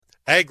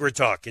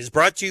AgriTalk is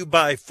brought to you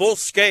by Full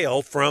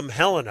Scale from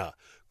Helena.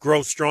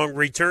 Grow strong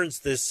returns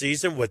this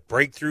season with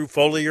breakthrough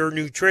foliar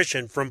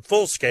nutrition from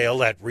Full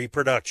Scale at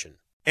Reproduction.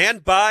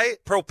 And by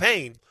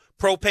Propane.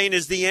 Propane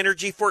is the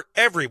energy for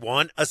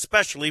everyone,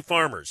 especially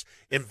farmers.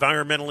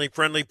 Environmentally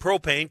friendly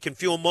propane can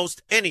fuel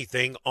most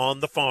anything on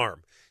the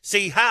farm.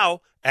 See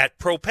how at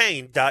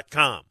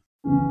propane.com.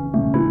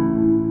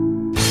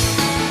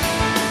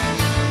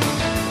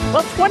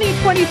 Well,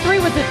 2023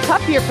 was a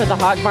tough year for the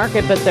hog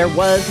market, but there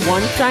was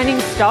one shining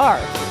star.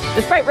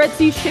 Despite Red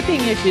Sea shipping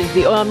issues,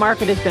 the oil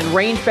market has been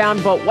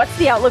range-bound, but what's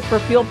the outlook for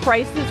fuel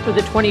prices for the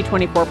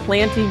 2024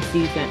 planting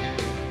season?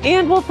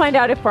 And we'll find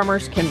out if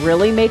farmers can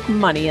really make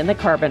money in the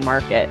carbon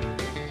market.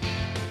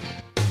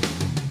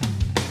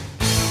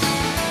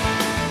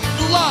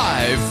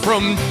 Live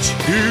from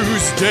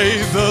Tuesday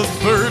the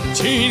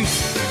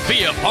 13th,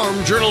 via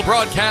Farm Journal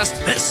broadcast,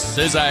 this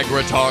is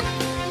AgriTalk.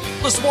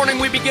 This morning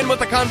we begin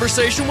with a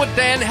conversation with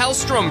Dan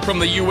Hellstrom from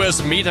the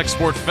U.S. Meat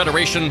Export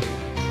Federation.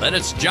 Then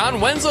it's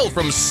John Wenzel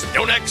from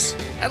StoneX.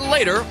 And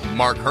later,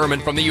 Mark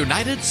Herman from the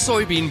United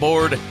Soybean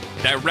Board.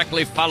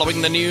 Directly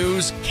following the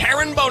news,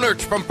 Karen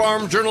Bonert from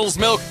Farm Journal's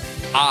Milk.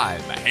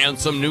 I'm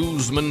handsome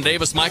newsman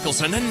Davis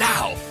Michelson. And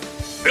now,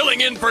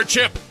 filling in for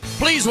Chip,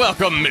 please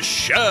welcome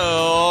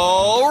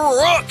Michelle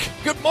Rook.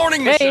 Good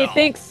morning, Michelle. Hey,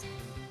 thanks.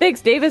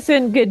 Thanks, Davis,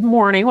 and good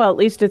morning. Well, at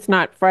least it's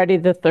not Friday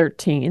the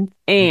 13th.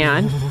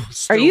 And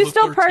are you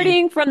still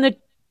partying from the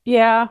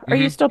Are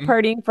you still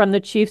partying from the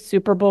Chiefs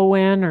Super Bowl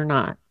win or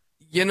not?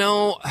 You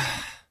know,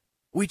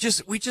 we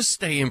just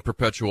stay in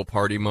perpetual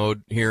party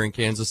mode here in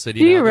Kansas City.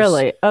 Do you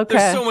really? Okay.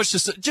 There's so much to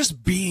say.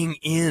 Just being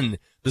in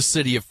the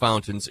city of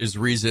fountains is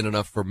reason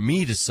enough for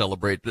me to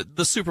celebrate.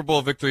 The Super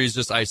Bowl victory is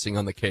just icing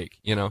on the cake,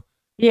 you know?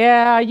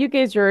 Yeah, you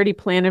guys are already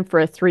planning for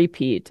a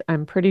three-peat,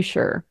 I'm pretty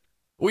sure.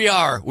 We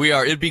are.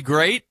 It'd be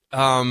great,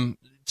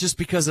 just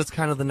because it's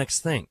kind of the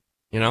next thing,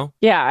 you know?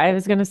 Yeah, I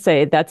was going to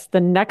say, that's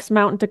the next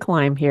mountain to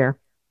climb here.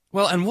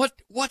 Well, and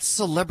what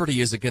celebrity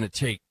is it going to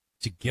take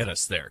to get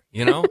us there,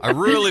 you know? I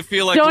really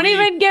feel like Don't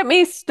even get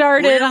me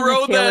started on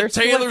rode the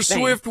Taylor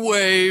Swift thing.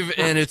 wave,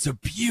 and it's a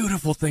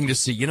beautiful thing to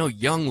see. You know,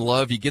 young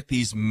love, you get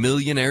these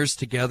millionaires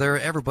together.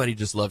 Everybody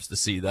just loves to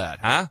see that,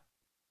 huh?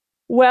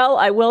 Well,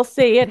 I will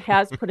say it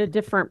has put a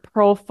different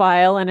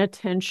profile and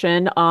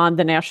attention on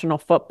the National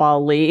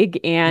Football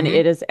League, and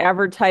it is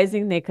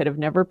advertising they could have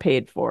never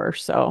paid for,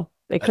 so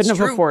they couldn't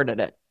have afforded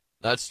it.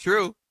 That's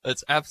true.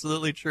 That's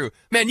absolutely true.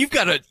 Man,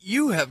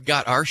 you have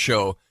got our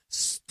show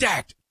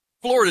stacked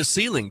floor to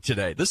ceiling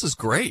today. This is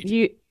great.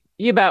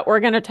 You bet. We're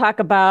going to talk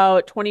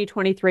about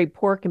 2023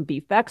 pork and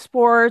beef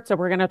exports, and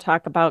we're going to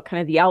talk about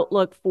kind of the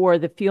outlook for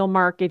the fuel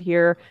market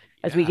here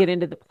as we get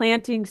into the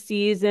planting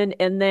season,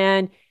 and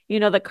then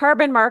the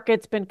carbon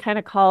market's been kind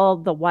of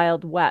called the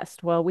Wild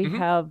West. Well, we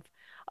have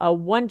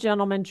one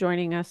gentleman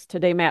joining us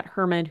today, Matt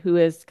Herman, who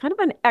is kind of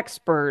an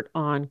expert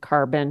on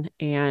carbon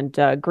and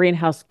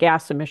greenhouse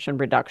gas emission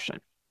reduction.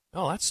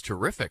 Oh, that's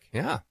terrific.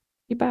 Yeah.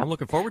 You bet. I'm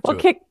looking forward to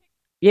it.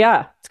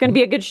 Yeah, it's going to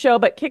be a good show,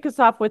 but kick us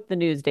off with the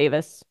news,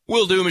 Davis.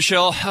 Will do,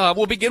 Michelle.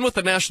 We'll begin with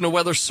the National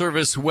Weather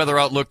Service weather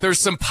outlook. There's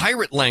some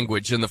pirate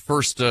language in the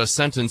first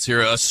sentence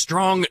here. A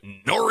strong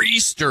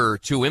nor'easter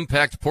to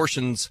impact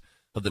portions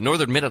of the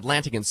northern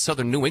mid-Atlantic and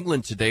southern New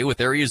England today with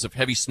areas of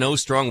heavy snow,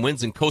 strong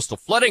winds, and coastal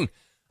flooding.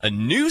 A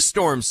new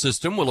storm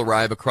system will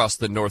arrive across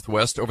the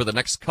northwest over the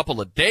next couple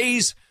of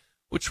days,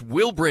 which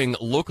will bring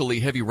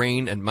locally heavy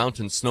rain and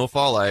mountain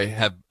snowfall. I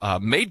have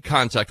made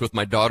contact with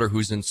my daughter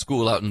who's in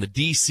school out in the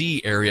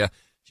D.C. area.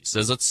 She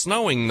says it's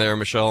snowing there,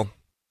 Michelle.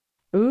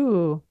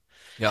 Ooh.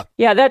 Yeah.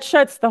 Yeah, that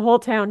shuts the whole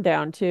town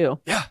down, too.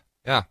 Yeah.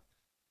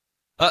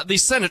 The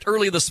Senate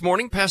early this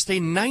morning passed a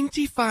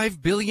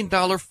 $95 billion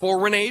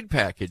foreign aid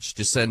package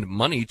to send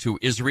money to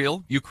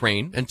Israel,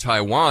 Ukraine, and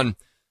Taiwan.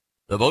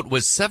 The vote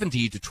was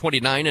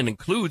 70-29 and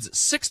includes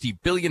 $60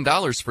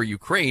 billion for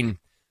Ukraine.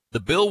 The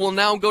bill will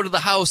now go to the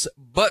House,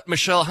 but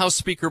Michelle, House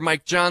Speaker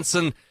Mike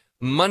Johnson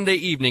Monday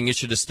evening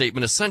issued a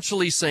statement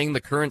essentially saying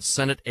the current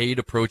Senate aid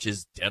approach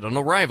is dead on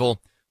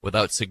arrival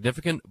without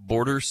significant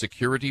border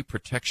security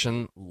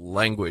protection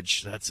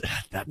language.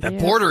 That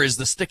border is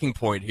the sticking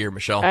point here,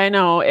 Michelle. I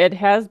know. It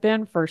has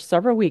been for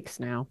several weeks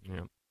now.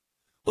 Yeah.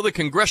 Well, the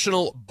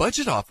Congressional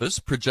Budget Office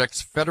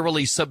projects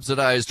federally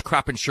subsidized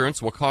crop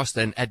insurance will cost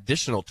an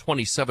additional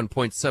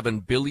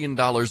 $27.7 billion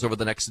over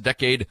the next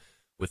decade,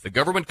 with the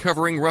government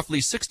covering roughly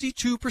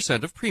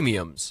 62% of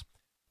premiums.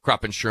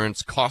 Crop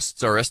insurance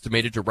costs are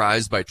estimated to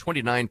rise by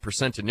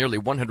 29% to nearly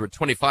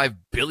 $125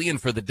 billion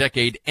for the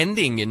decade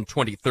ending in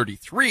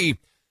 2033.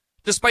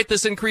 Despite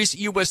this increase,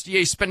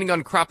 USDA spending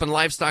on crop and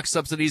livestock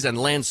subsidies and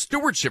land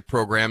stewardship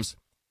programs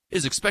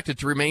is expected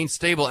to remain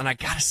stable. And I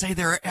gotta say,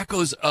 there are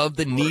echoes of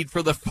the need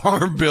for the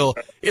Farm Bill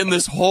in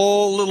this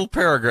whole little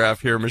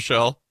paragraph here,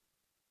 Michelle.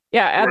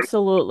 Yeah,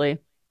 absolutely.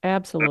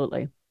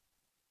 Absolutely.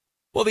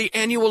 Well, the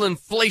annual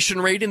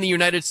inflation rate in the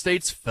United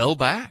States fell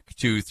back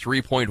to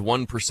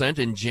 3.1%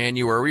 in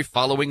January,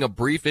 following a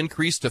brief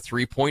increase to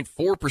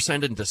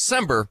 3.4% in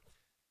December.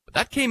 But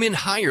that came in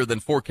higher than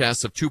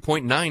forecasts of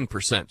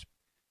 2.9%.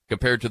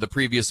 Compared to the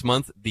previous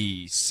month,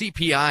 the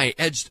CPI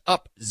edged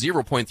up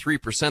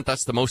 0.3%.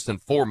 That's the most in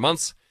 4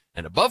 months,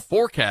 and above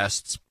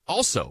forecasts.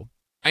 Also,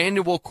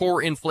 annual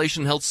core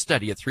inflation held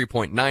steady at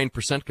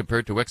 3.9%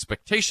 compared to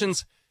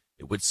expectations.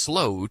 It would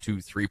slow to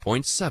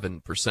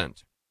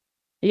 3.7%.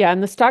 Yeah,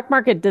 and the stock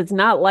market does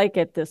not like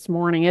it this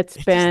morning.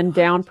 It's been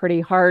down pretty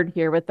hard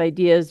here with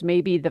ideas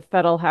maybe the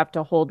Fed will have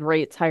to hold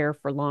rates higher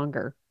for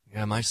longer.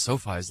 Yeah, my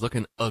SoFi is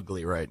looking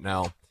ugly right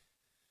now.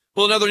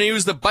 Well, in other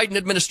news, the Biden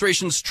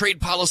administration's trade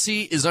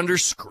policy is under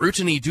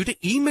scrutiny due to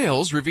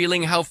emails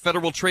revealing how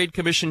Federal Trade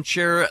Commission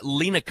Chair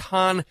Lena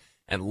Khan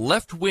and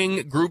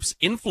left-wing groups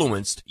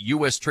influenced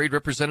U.S. Trade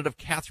Representative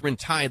Catherine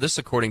Tai, this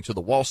according to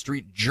the Wall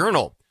Street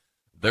Journal.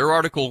 Their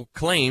article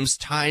claims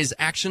Tai's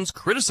actions,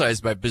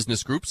 criticized by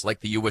business groups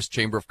like the U.S.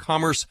 Chamber of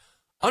Commerce,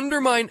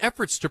 undermine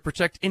efforts to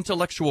protect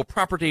intellectual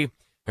property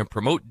and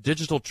promote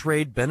digital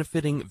trade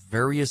benefiting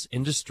various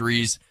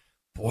industries.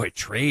 Boy,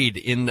 trade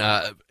in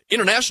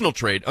international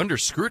trade under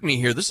scrutiny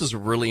here. This is a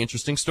really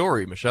interesting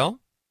story, Michelle.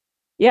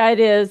 Yeah, it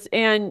is.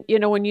 And,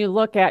 when you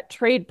look at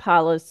trade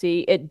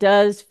policy, it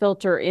does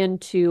filter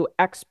into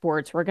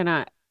exports. We're going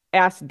to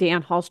ask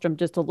Dan Hallstrom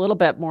just a little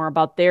bit more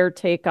about their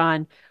take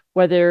on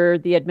whether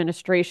the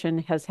administration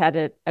has had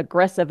an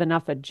aggressive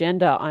enough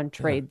agenda on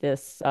trade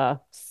this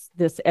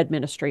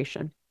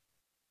administration.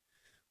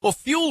 Well,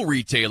 fuel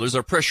retailers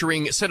are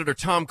pressuring Senator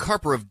Tom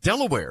Carper of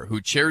Delaware, who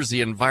chairs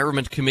the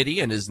Environment Committee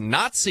and is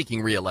not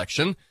seeking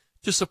re-election,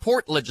 to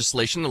support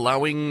legislation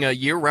allowing a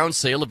year-round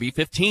sale of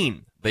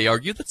E15. They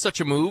argue that such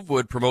a move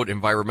would promote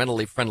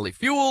environmentally friendly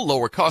fuel,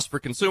 lower costs for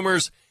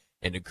consumers,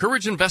 and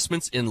encourage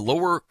investments in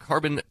lower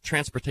carbon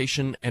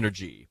transportation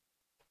energy.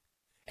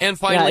 And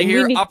finally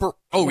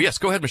yes,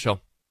 go ahead,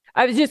 Michelle.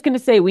 I was just going to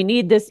say, we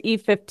need this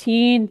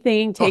E15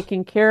 thing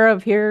taken care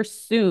of here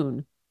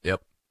soon.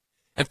 Yep.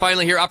 And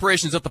finally here,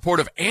 operations at the port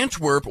of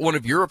Antwerp, one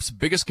of Europe's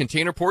biggest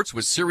container ports,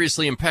 was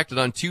seriously impacted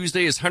on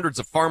Tuesday as hundreds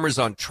of farmers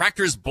on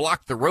tractors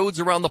blocked the roads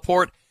around the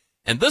port.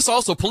 And this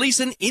also,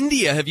 police in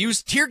India have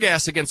used tear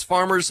gas against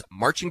farmers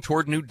marching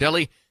toward New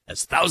Delhi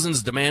as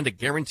thousands demand a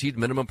guaranteed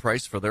minimum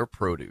price for their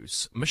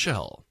produce.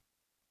 Michelle.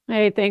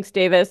 Hey, thanks,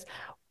 Davis.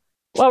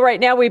 Well, right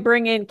now we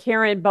bring in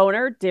Karen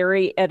Boner,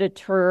 dairy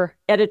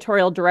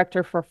editorial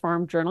director for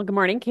Farm Journal. Good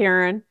morning,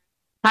 Karen.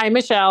 Hi,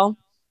 Michelle.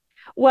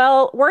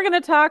 Well, you're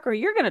going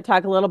to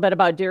talk a little bit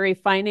about dairy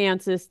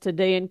finances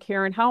today. And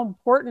Karen, how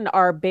important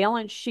are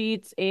balance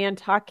sheets and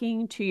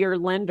talking to your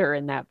lender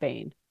in that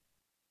vein?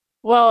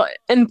 Well,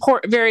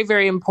 very,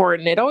 very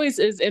important. It always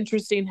is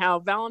interesting how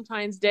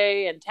Valentine's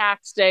Day and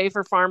tax day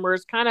for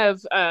farmers kind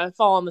of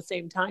fall on the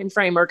same time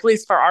frame, or at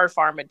least for our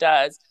farm it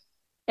does.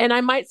 And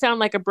I might sound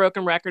like a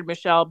broken record,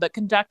 Michelle, but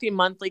conducting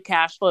monthly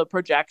cash flow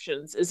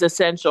projections is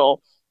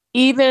essential,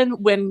 even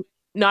when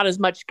not as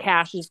much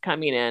cash is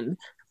coming in.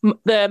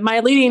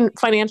 My leading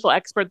financial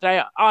expert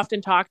that I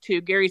often talk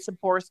to, Gary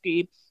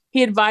Saporsky,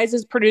 he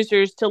advises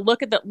producers to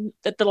look at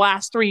the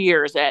last 3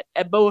 years at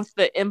both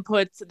the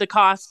inputs, the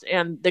costs,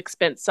 and the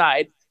expense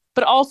side,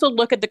 but also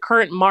look at the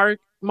current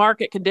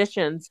market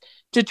conditions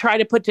to try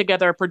to put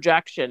together a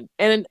projection.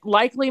 And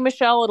likely,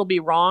 Michelle, it'll be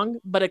wrong,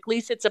 but at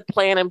least it's a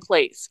plan in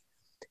place.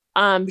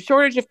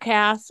 Shortage of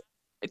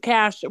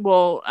cash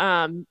will,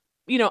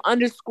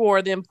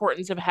 underscore the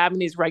importance of having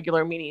these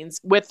regular meetings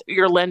with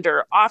your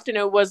lender. Often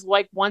it was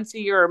like once a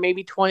year or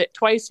maybe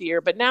twice a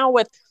year, but now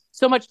with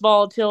so much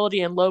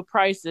volatility and low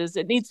prices,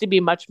 it needs to be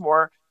much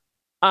more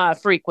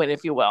frequent,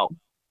 if you will.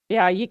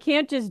 Yeah, you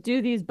can't just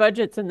do these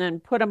budgets and then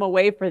put them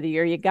away for the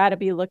year. You got to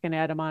be looking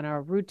at them on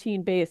a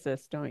routine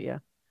basis, don't you?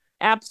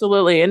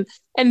 Absolutely.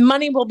 And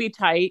money will be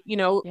tight.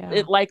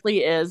 It likely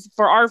is.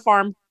 For our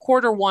farm,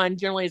 Q1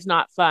 generally is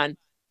not fun.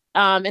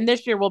 And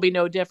this year will be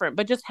no different.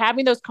 But just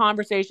having those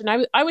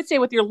conversations, I would say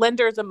with your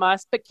lender is a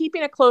must, but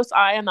keeping a close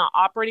eye on the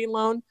operating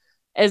loan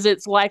as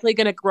it's likely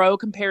going to grow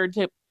compared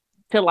to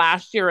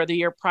last year or the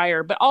year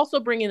prior, but also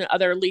bringing in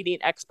other leading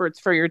experts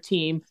for your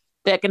team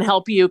that can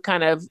help you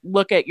kind of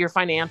look at your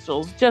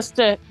financials just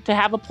to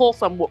have a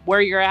pulse on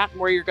where you're at and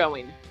where you're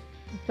going.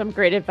 Some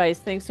great advice.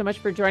 Thanks so much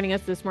for joining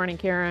us this morning,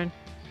 Karen.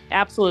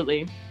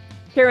 Absolutely.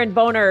 Karen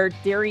Boner,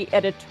 Dairy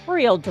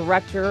Editorial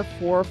Director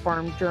for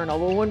Farm Journal.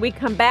 Well, when we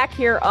come back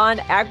here on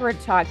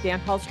AgriTalk, Dan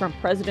Hallstrom,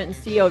 President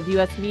and CEO of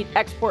U.S. Meat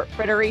Export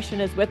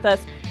Federation, is with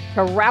us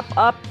to wrap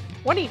up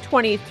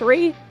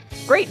 2023.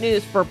 Great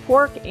news for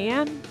pork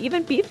and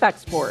even beef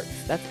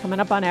exports. That's coming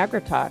up on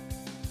AgriTalk.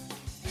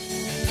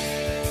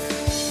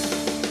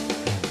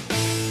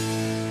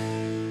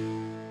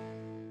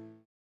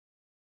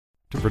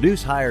 To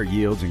produce higher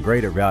yields and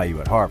greater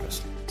value at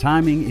harvest,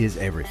 timing is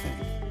everything.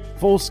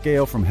 Full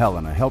Scale from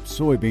Helena helps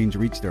soybeans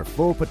reach their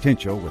full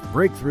potential with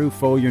breakthrough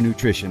foliar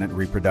nutrition and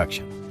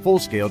reproduction. Full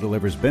Scale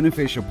delivers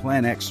beneficial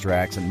plant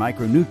extracts and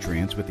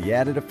micronutrients with the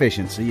added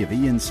efficiency of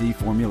ENC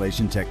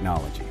formulation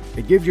technology.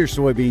 It gives your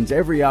soybeans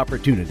every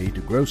opportunity to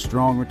grow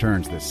strong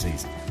returns this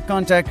season.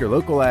 Contact your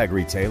local ag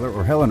retailer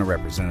or Helena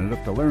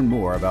representative to learn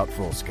more about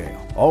Full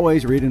Scale.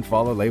 Always read and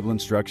follow label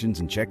instructions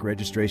and check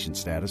registration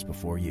status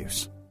before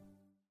use.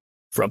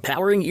 From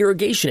powering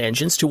irrigation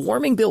engines to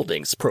warming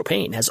buildings,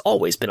 propane has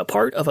always been a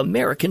part of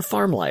American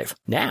farm life.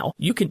 Now,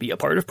 you can be a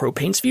part of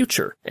propane's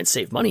future and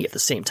save money at the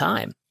same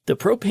time. The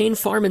Propane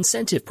Farm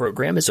Incentive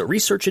Program is a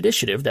research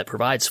initiative that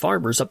provides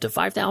farmers up to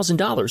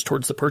 $5,000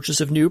 towards the purchase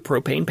of new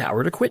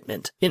propane-powered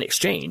equipment. In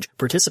exchange,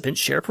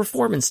 participants share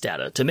performance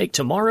data to make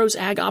tomorrow's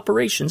ag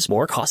operations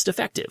more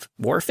cost-effective,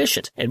 more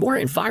efficient, and more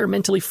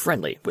environmentally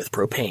friendly with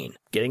propane.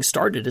 Getting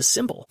started is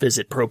simple.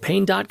 Visit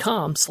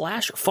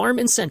propane.com/farm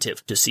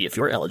incentive to see if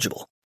you're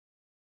eligible.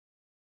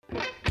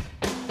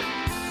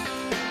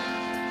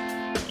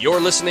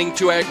 You're listening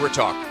to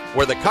AgriTalk,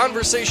 where the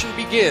conversation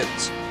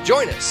begins.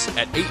 Join us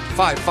at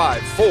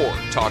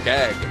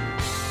 855-4-TALK-AG.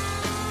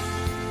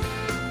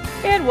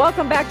 And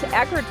welcome back to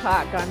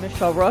AgriTalk. I'm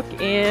Michelle Rook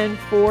in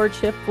for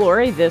Chip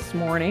Flory this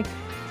morning.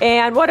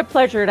 And what a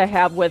pleasure to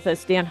have with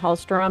us Dan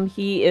Hallstrom.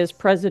 He is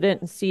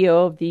president and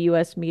CEO of the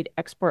U.S. Meat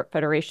Export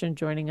Federation,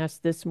 joining us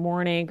this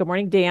morning. Good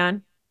morning,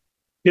 Dan.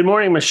 Good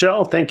morning,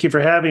 Michelle. Thank you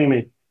for having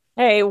me.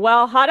 Hey,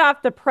 well, hot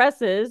off the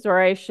presses, or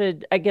I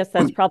guess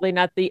that's probably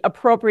not the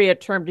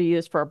appropriate term to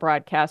use for a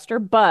broadcaster,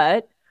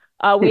 but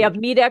we have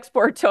meat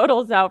export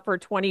totals out for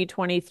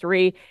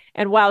 2023.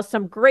 And wow,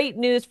 some great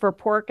news for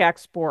pork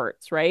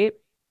exports, right?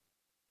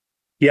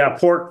 Yeah,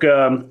 pork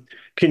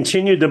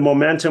continued the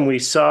momentum we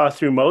saw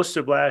through most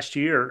of last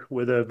year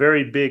with a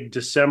very big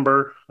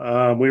December.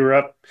 We were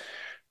up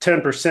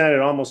 10% at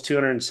almost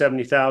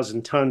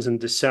 270,000 tons in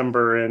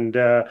December, and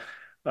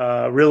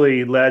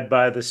really led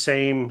by the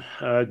same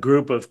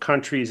group of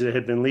countries that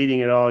had been leading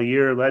it all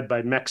year, led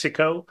by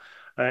Mexico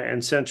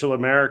and Central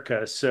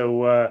America.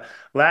 So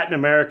Latin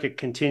America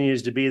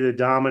continues to be the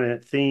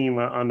dominant theme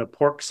on the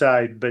pork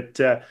side. But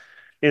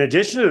in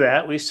addition to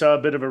that, we saw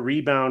a bit of a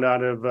rebound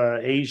out of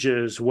Asia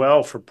as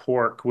well for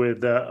pork,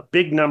 with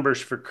big numbers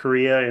for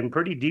Korea and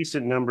pretty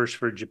decent numbers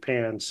for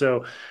Japan.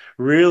 So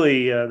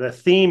really the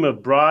theme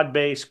of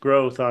broad-based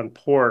growth on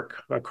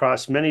pork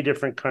across many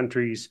different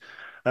countries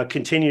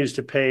continues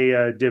to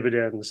pay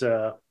dividends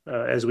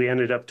as we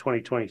ended up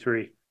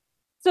 2023.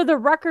 So the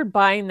record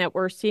buying that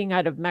we're seeing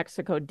out of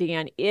Mexico,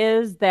 Dan,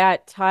 is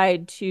that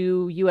tied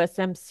to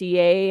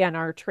USMCA and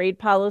our trade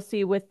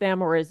policy with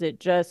them, or is it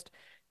just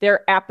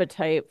their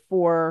appetite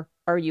for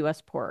our U.S.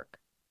 pork?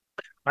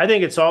 I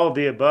think it's all of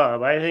the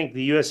above. I think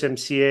the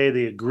USMCA,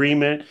 the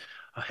agreement,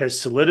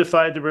 has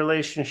solidified the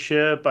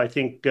relationship. I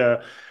think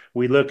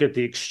we look at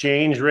the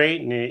exchange rate,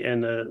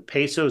 and the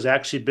peso has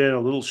actually been a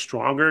little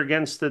stronger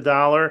against the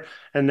dollar,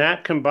 and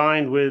that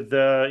combined with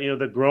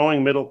the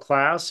growing middle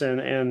class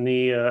and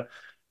the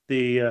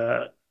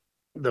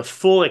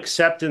full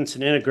acceptance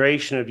and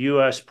integration of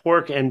U.S.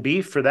 pork and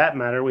beef, for that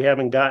matter. We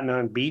haven't gotten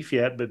on beef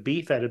yet, but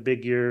beef had a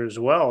big year as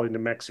well into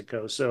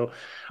Mexico. So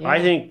yeah.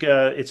 I think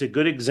it's a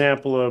good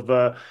example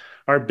of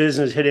our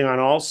business hitting on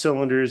all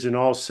cylinders in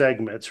all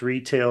segments: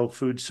 retail,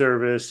 food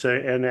service,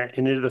 and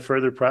into the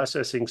further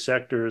processing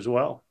sector as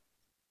well.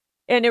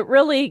 And it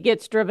really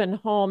gets driven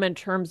home in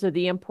terms of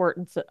the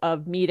importance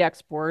of meat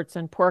exports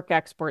and pork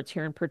exports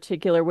here in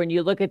particular. When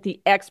you look at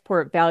the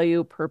export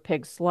value per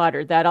pig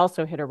slaughter, that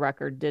also hit a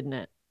record, didn't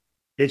it?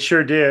 It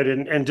sure did.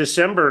 And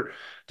December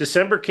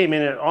came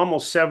in at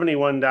almost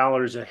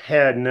 $71 a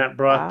head, and that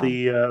brought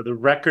the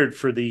record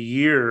for the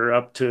year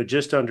up to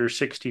just under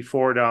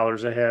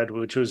 $64 a head,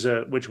 which was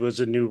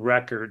a new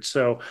record.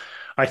 So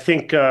I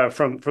think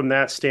from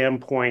that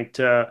standpoint,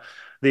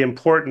 the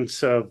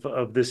importance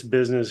of this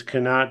business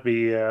cannot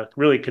be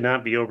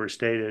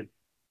overstated.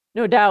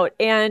 No doubt.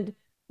 And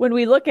when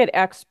we look at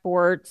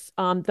exports,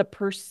 the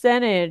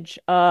percentage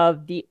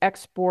of the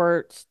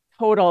exports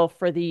total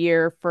for the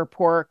year for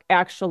pork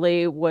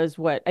actually was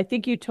what? I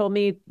think you told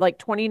me like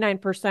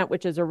 29%,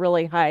 which is a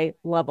really high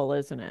level,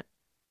 isn't it?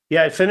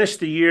 Yeah, I finished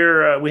the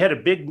year. We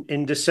had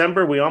in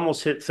December, we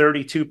almost hit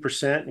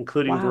 32%,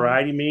 including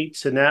variety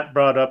meats. And that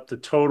brought up the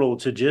total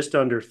to just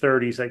under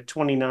 30. It's like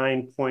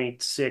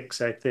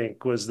 29.6, I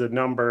think, was the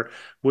number,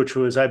 which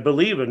was, I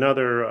believe,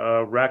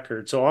 another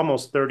record. So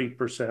almost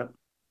 30%.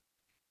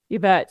 You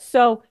bet.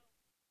 So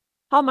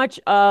how much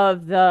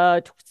of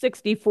the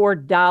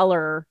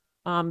 $64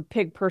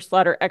 pig per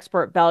slaughter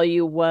export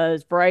value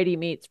was variety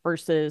meats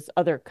versus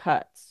other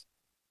cuts?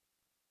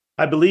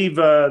 I believe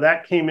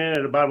that came in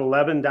at about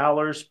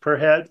 $11 per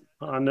head,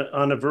 on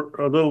a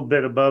little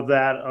bit above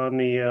that on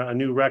a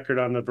new record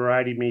on the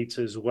variety meats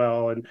as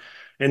well. And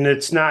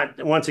it's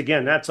not, once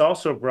again, that's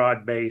also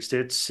broad based.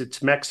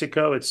 It's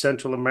Mexico, it's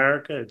Central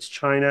America, it's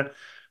China.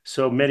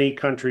 So many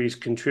countries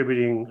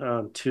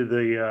contributing to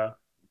the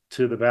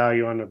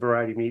value on the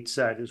variety meat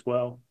side as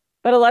well.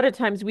 But a lot of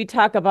times we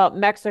talk about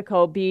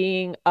Mexico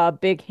being a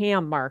big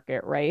ham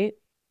market, right?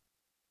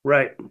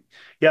 Right.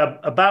 Yeah,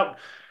 about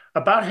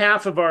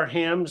half of our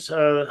hams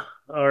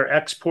are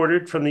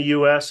exported from the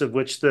U.S., of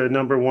which the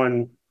number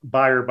one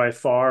buyer by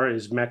far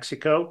is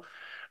Mexico.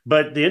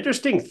 But the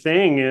interesting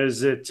thing is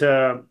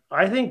that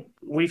I think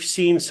we've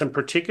seen some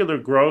particular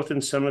growth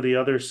in some of the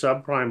other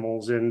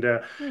subprimals. And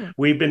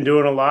we've been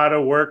doing a lot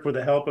of work with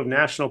the help of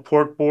National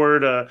Pork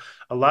Board, a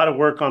lot of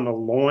work on the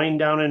loin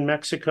down in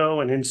Mexico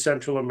and in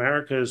Central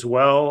America as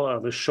well.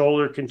 The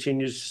shoulder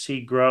continues to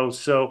see growth.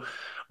 So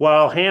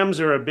while hams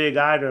are a big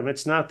item,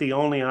 it's not the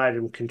only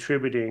item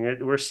contributing.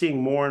 We're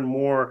seeing more and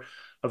more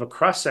of a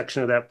cross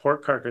section of that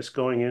pork carcass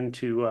going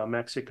into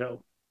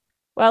Mexico.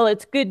 Well,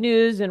 it's good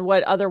news in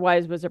what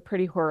otherwise was a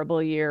pretty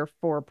horrible year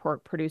for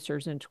pork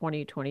producers in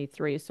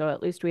 2023. So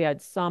at least we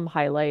had some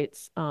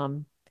highlights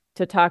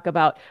to talk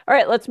about. All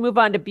right, let's move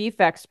on to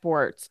beef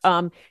exports.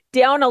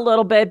 Down a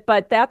little bit,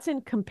 but that's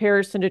in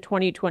comparison to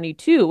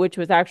 2022, which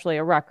was actually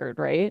a record,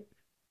 right?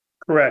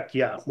 Correct.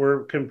 Yeah.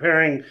 We're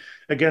comparing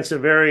against a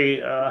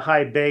very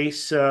high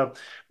base.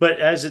 But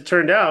as it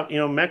turned out,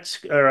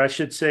 Mexico, or I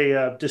should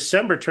say,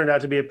 December turned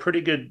out to be a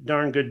pretty good,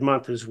 darn good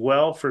month as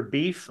well for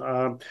beef.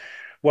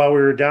 While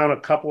we were down a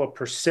couple of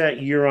percent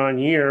year on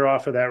year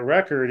off of that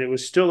record, it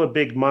was still a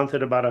big month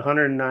at about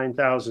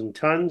 109,000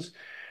 tons.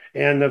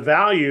 And the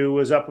value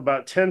was up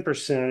about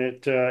 10%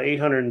 at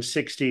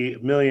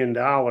 $860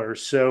 million.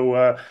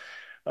 So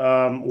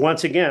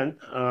once again,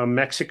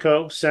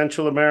 Mexico,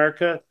 Central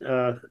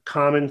America,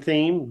 common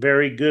theme,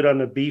 very good on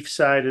the beef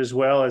side as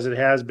well as it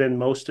has been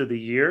most of the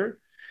year.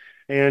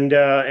 And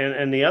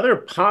the other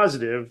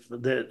positive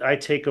that I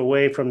take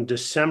away from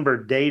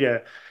December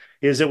data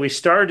is that we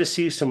started to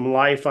see some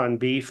life on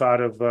beef out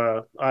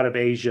of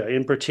Asia,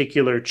 in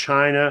particular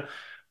China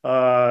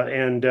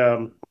and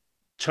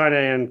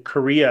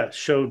Korea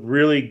showed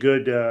really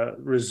good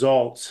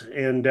results.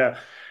 And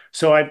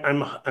so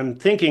I'm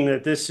thinking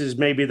that this is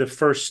maybe the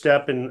first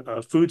step in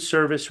a food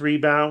service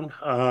rebound.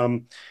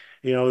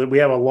 We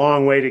have a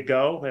long way to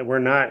go, and we're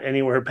not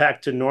anywhere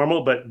back to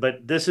normal.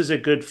 But this is a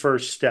good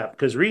first step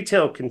because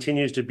retail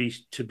continues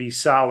to be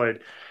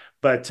solid.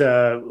 But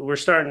we're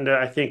starting to,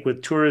 I think,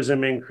 with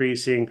tourism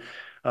increasing,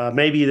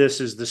 maybe this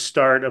is the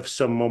start of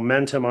some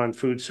momentum on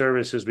food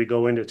service as we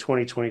go into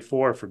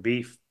 2024 for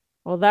beef.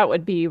 Well, that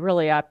would be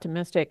really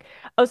optimistic.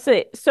 Oh,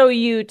 so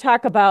you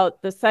talk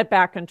about the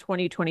setback in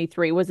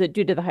 2023. Was it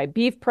due to the high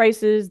beef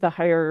prices, the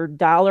higher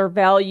dollar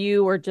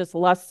value, or just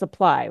less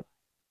supply?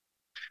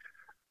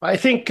 I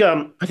think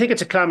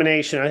it's a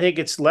combination. I think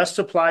it's less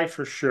supply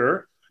for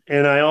sure,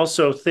 and I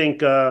also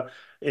think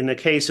in the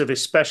case of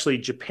especially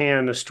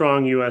Japan, the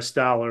strong U.S.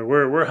 dollar,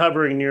 we're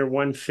hovering near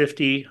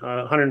 150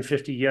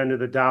 yen to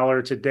the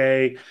dollar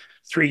today.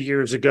 3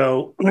 years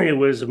ago, it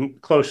was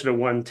closer to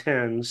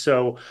 110.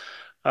 So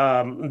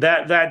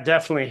that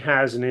definitely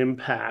has an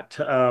impact.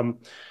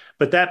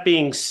 But that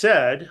being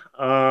said,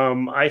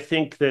 I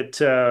think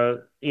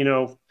that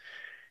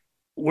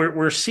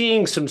we're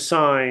seeing some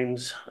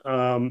signs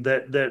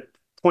that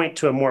point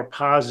to a more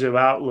positive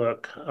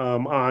outlook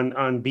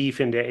on beef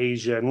into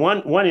Asia. And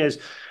one is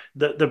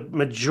the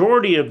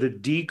majority of the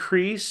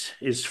decrease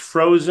is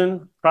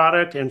frozen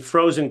product and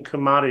frozen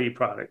commodity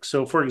products.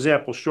 So, for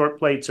example, short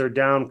plates are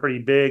down pretty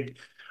big,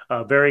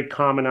 very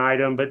common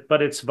item,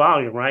 but it's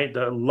volume, right?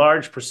 The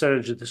large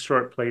percentage of the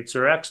short plates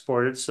are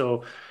exported.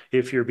 So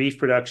if your beef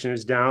production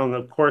is down,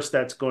 of course,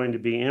 that's going to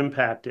be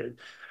impacted.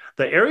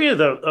 The area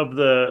of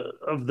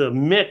the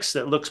mix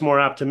that looks more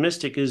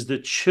optimistic is the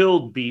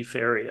chilled beef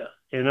area.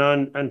 And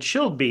on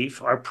chilled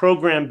beef, our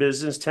program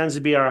business tends to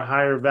be our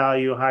higher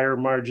value, higher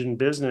margin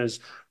business,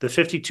 the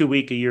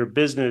 52-week-a-year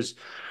business.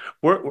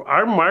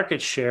 Our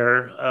market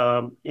share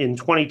in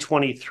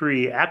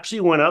 2023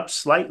 actually went up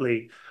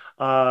slightly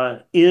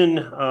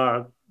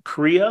in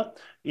Korea,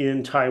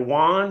 in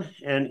Taiwan,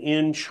 and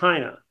in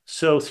China.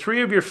 So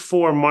 3 of your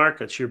 4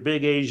 markets, your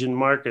big Asian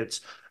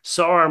markets,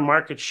 saw our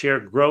market share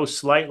grow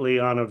slightly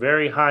on a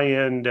very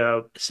high-end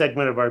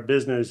segment of our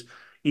business,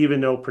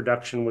 even though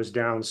production was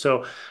down.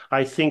 So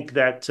I think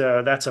that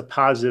that's a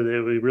positive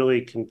that we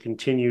really can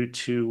continue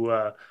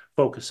to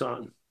focus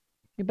on.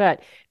 You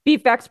bet.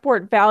 Beef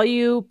export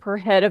value per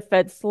head of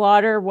fed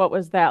slaughter, what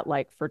was that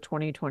like for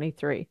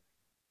 2023?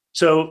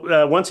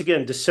 So once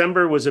again,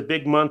 December was a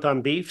big month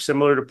on beef,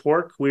 similar to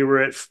pork. We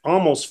were at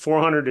almost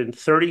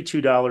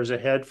 $432 a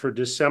head for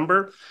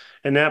December,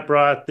 and that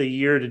brought the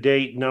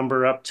year-to-date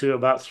number up to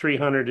about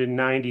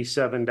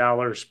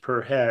 $397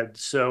 per head.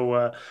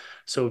 So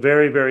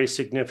very, very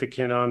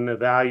significant on the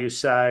value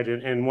side.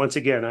 And once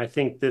again, I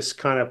think this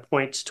kind of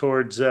points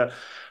towards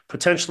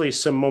potentially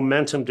some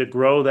momentum to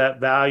grow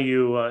that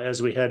value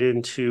as we head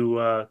into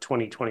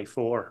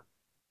 2024.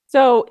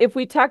 So if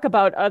we talk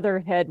about other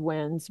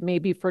headwinds,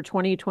 maybe for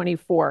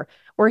 2024,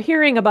 we're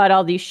hearing about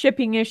all these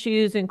shipping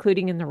issues,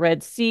 including in the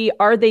Red Sea.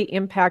 Are they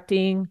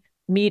impacting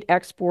meat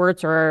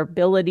exports or our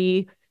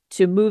ability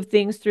to move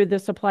things through the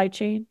supply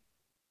chain?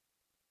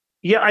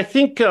 Yeah, I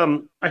think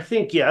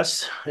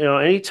yes.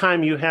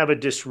 Anytime you have a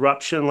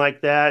disruption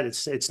like that,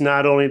 it's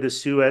not only the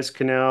Suez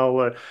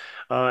Canal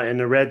and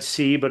the Red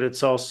Sea, but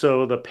it's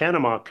also the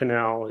Panama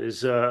Canal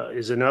is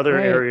another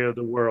area of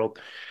the world.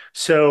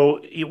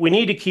 So we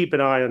need to keep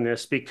an eye on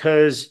this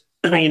because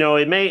we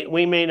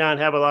may not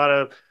have a lot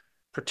of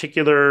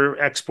particular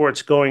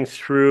exports going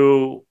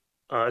through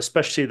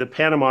especially the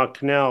Panama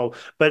Canal,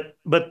 but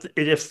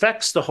it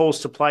affects the whole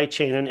supply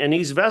chain. And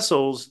these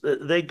vessels,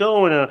 they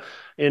go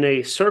in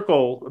a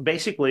circle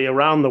basically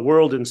around the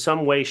world in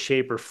some way,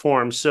 shape, or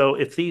form. So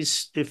if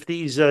these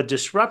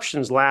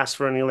disruptions last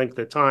for any length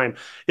of time,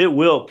 it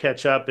will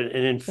catch up and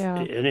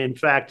in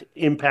fact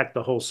impact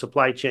the whole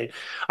supply chain.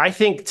 I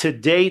think to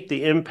date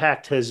the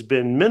impact has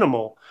been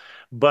minimal,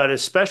 but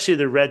especially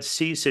the Red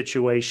Sea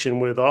situation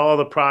with all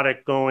the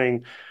product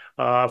going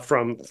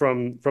from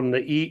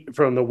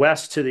the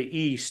west to the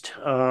east,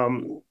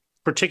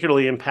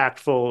 particularly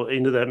impactful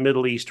into that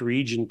Middle East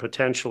region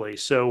potentially.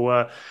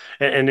 So,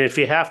 and if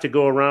you have to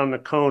go around the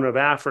cone of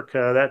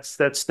Africa,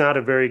 that's not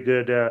a very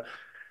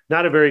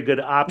good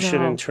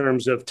option in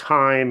terms of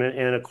time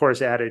and of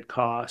course added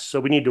costs. So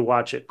we need to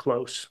watch it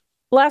close.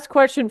 Last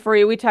question for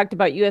you. We talked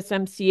about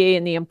USMCA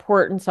and the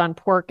importance on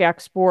pork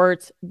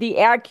exports. The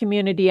ag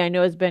community, I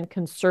know, has been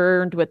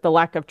concerned with the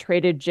lack of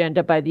trade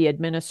agenda by the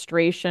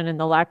administration and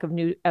the lack of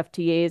new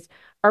FTAs.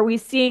 Are we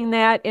seeing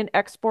that in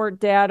export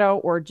data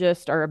or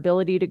just our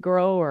ability to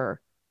grow?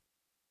 Or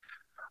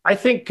I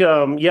think,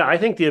 I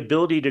think the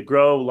ability to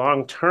grow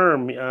long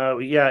term,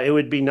 it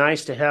would be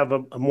nice to have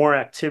a more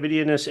activity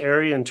in this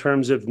area in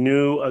terms of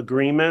new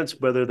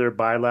agreements, whether they're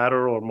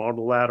bilateral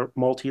or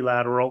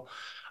multilateral.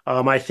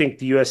 I think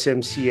the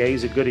USMCA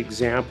is a good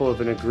example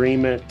of an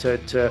agreement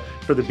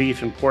for the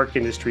beef and pork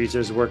industries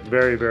has worked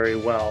very, very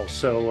well.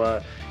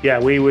 So,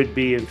 we would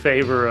be in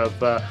favor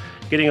of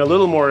getting a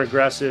little more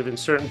aggressive in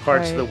certain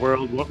parts of the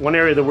world. One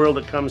area of the world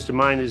that comes to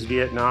mind is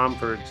Vietnam,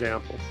 for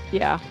example.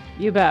 Yeah,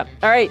 you bet.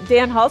 All right,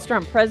 Dan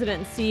Hallstrom, President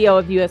and CEO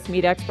of U.S.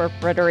 Meat Export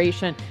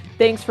Federation.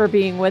 Thanks for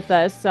being with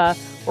us.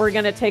 We're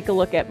going to take a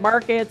look at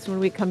markets. When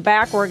we come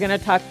back, we're going to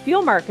talk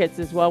fuel markets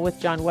as well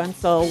with John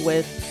Wenzel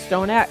with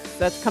StoneX.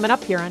 That's coming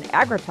up here on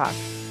AgriTalk.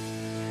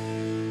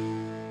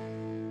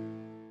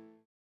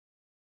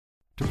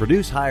 To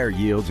produce higher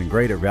yields and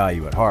greater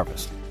value at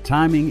harvest,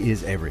 timing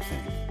is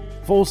everything.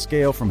 Full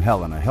Scale from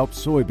Helena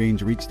helps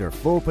soybeans reach their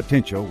full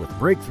potential with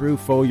breakthrough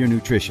foliar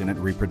nutrition at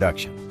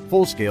reproduction.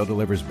 Full Scale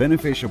delivers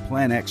beneficial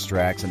plant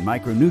extracts and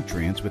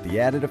micronutrients with the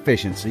added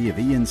efficiency of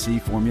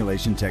ENC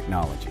formulation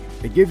technology.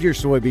 It gives your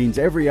soybeans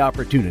every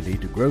opportunity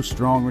to grow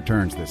strong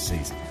returns this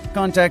season.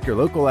 Contact your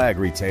local ag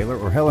retailer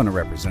or Helena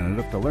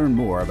representative to learn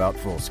more about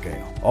Full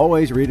Scale.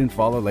 Always read and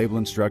follow label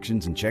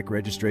instructions and check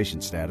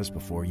registration status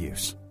before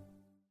use.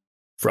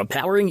 From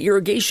powering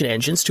irrigation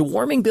engines to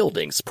warming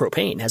buildings,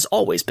 propane has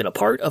always been a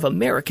part of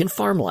American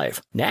farm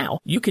life. Now,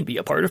 you can be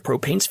a part of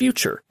propane's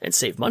future and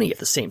save money at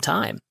the same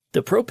time.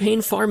 The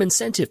Propane Farm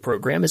Incentive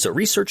Program is a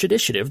research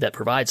initiative that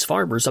provides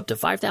farmers up to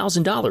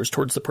 $5,000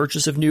 towards the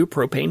purchase of new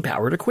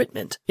propane-powered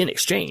equipment. In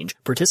exchange,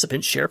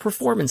 participants share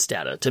performance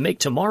data to make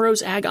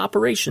tomorrow's ag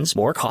operations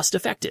more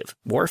cost-effective,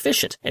 more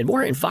efficient, and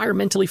more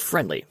environmentally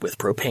friendly with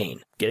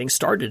propane. Getting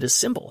started is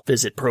simple.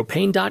 Visit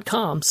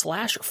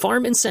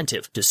propane.com/farm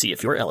incentive to see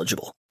if you're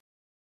eligible.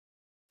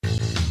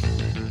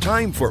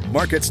 Time for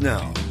Markets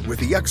Now with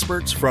the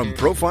experts from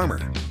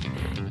ProFarmer.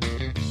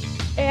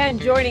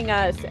 And joining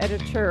us,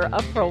 editor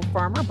of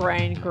ProFarmer,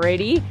 Brian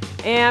Grady.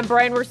 And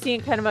Brian, we're seeing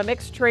kind of a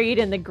mixed trade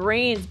in the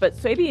grains, but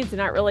soybeans are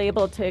not really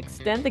able to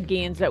extend the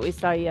gains that we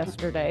saw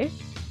yesterday.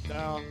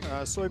 No,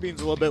 soybeans a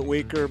little bit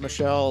weaker,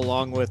 Michelle,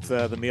 along with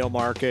the meal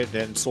market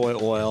and soy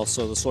oil.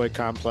 So the soy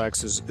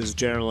complex is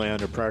generally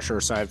under pressure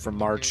aside from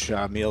March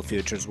meal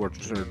futures,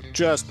 which are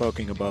just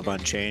poking above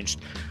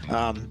unchanged.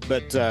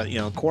 But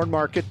corn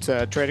market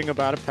trading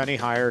about a penny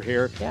higher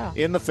here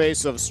in the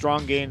face of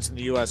strong gains in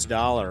the U.S.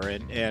 dollar.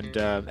 And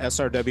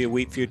SRW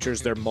wheat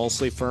futures, they're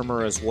mostly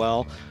firmer as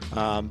well.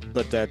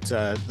 But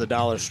the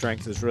dollar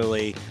strength is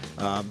really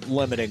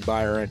limiting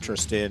buyer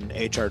interest in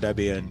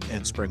HRW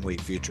and spring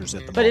wheat futures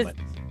at the moment.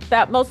 Is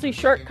that mostly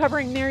short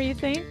covering there, you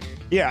think?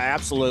 Yeah,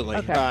 absolutely.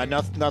 Okay.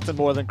 Nothing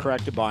more than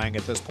corrective buying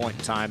at this point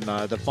in time.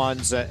 The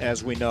funds,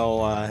 as we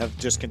know, have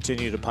just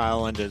continued to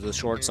pile into the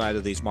short side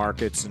of these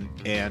markets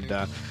and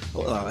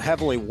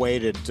heavily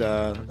weighted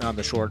on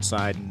the short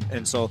side.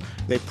 And so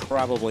they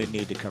probably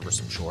need to cover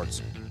some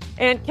shorts.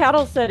 And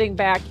cattle setting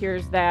back here,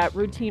 is that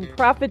routine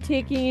profit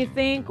taking, you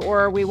think,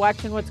 or are we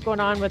watching what's going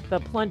on with the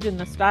plunge in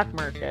the stock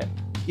market?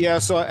 Yeah,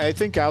 so I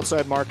think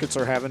outside markets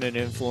are having an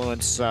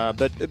influence,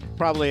 but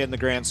probably in the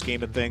grand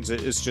scheme of things,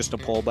 it's just a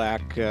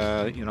pullback.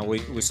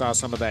 We saw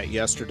some of that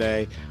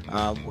yesterday.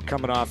 We're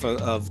coming off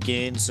of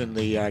gains in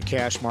the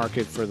cash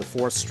market for the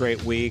fourth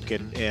straight week,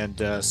 and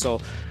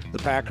so the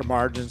packer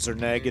margins are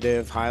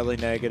negative, highly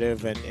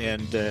negative,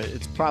 and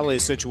it's probably a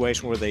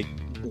situation where they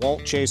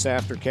won't chase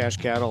after cash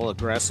cattle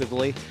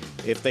aggressively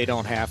if they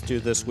don't have to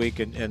this week.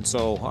 And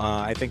so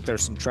I think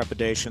there's some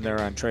trepidation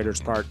there on traders'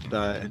 part,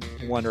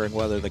 wondering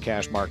whether the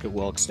cash market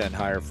will extend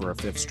higher for a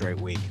fifth straight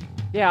week.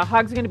 Yeah,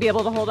 hogs going to be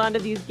able to hold on to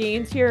these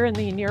gains here in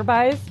the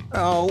nearbys?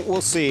 Oh,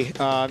 we'll see.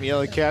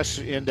 The cash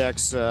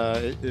index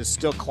is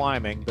still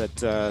climbing, but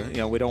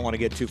we don't want to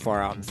get too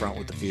far out in front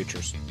with the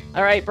futures.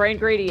 All right, Brian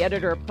Grady,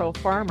 editor of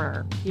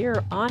ProFarmer,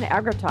 here on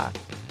AgriTalk.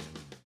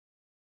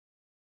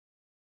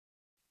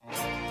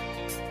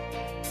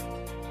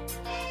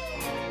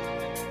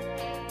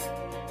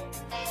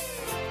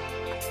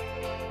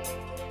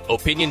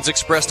 Opinions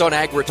expressed on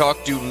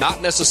AgriTalk do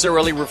not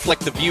necessarily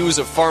reflect the views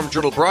of Farm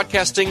Journal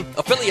Broadcasting,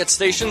 affiliate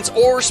stations,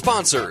 or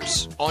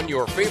sponsors. On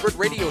your favorite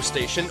radio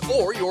station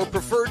or your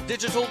preferred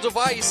digital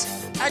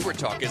device,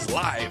 AgriTalk is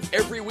live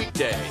every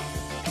weekday.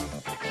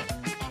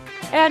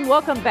 And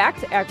welcome back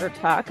to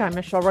AgriTalk. I'm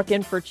Michelle Rook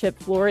in for Chip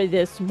Flory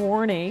this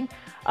morning.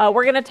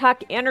 We're going to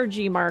talk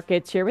energy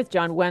markets here with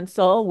John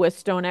Wenzel with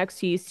StoneX.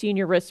 He's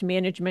Senior Risk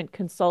Management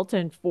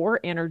Consultant for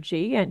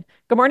Energy. And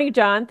good morning,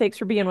 John. Thanks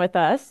for being with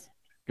us.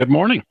 Good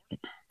morning,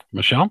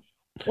 Michelle.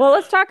 Well,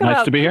 let's talk about...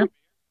 Nice to be here.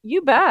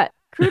 You bet.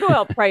 Crude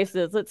oil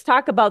prices. Let's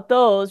talk about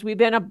those. We've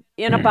been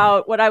in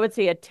about what I would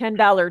say a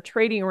 $10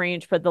 trading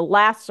range for the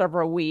last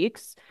several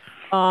weeks.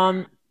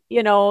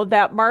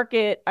 That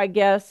market, I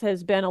guess,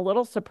 has been a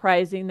little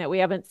surprising that we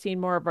haven't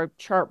seen more of a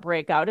sharp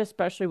breakout,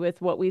 especially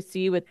with what we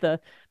see with the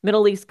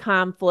Middle East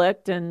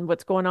conflict and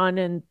what's going on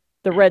in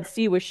the Red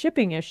Sea with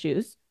shipping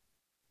issues.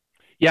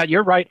 Yeah,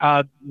 you're right.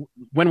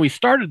 When we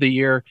started the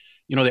year,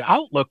 the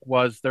outlook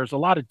was there's a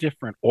lot of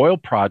different oil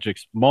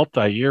projects,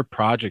 multi-year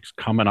projects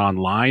coming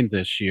online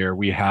this year.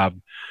 We have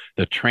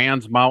the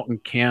Trans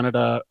Mountain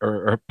Canada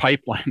or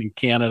pipeline in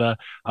Canada,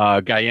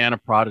 Guyana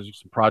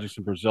projects and projects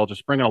in Brazil,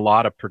 just bringing a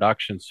lot of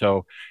production.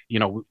 So,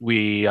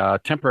 we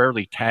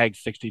temporarily tagged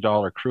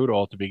 $60 crude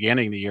oil at the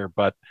beginning of the year,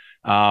 but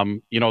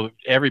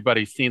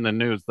everybody's seen the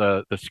news.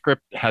 The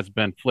script has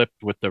been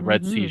flipped with the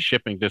Red Sea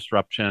shipping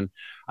disruption.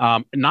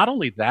 Not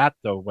only that,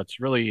 though, what's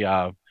really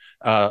a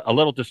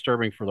little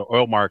disturbing for the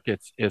oil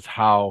markets is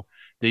how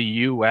the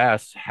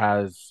U.S.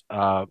 has,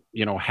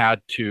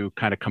 had to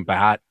kind of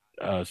combat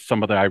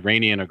some of the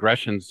Iranian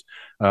aggressions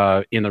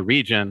in the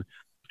region.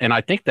 And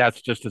I think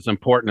that's just as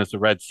important as the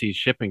Red Sea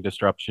shipping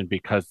disruption,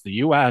 because the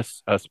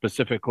U.S.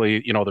 Specifically,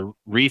 the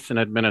recent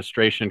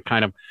administration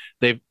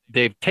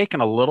they've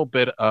taken a little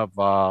bit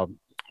of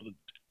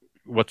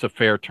what's a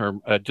fair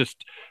term?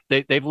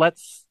 They've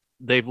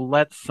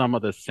let some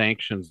of the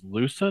sanctions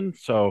loosen.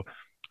 So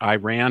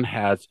Iran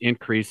has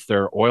increased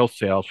their oil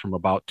sales from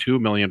about 2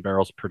 million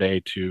barrels per day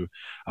to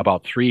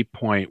about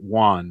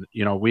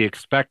 3.1. We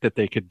expect that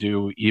they could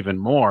do even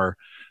more.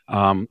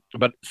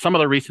 But some of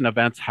the recent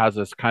events has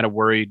us kind of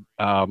worried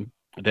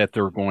that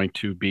they're going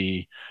to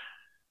be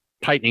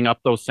tightening up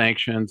those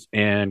sanctions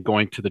and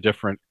going to the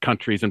different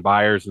countries and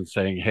buyers and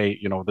saying, hey,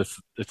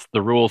 it's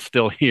the rule's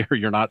still here.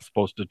 You're not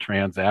supposed to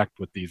transact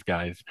with these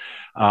guys.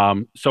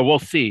 So we'll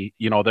see.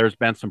 There's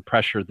been some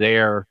pressure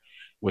there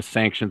with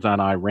sanctions on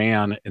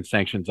Iran and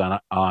sanctions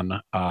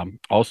on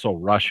also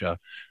Russia.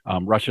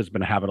 Russia's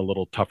been having a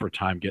little tougher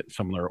time getting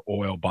some of their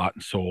oil bought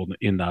and sold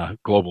in the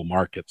global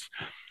markets.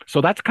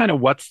 So that's kind of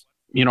what's,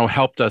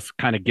 helped us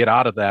kind of get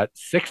out of that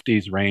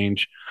 60s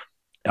range.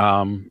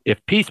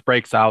 If peace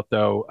breaks out,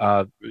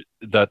 though,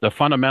 the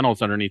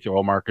fundamentals underneath the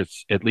oil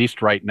markets, at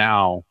least right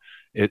now,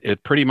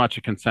 it pretty much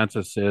a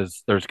consensus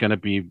is there's going to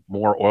be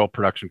more oil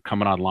production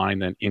coming online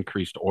than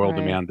increased oil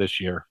demand this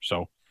year.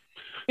 So,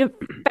 in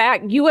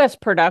fact, U.S.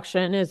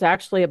 production is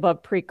actually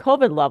above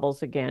pre-COVID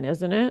levels again,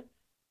 isn't it?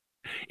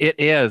 It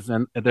is,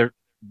 and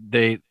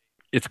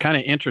it's kind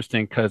of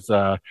interesting because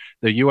the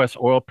U.S.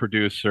 oil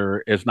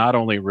producer is not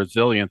only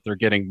resilient, they're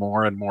getting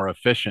more and more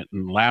efficient.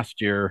 And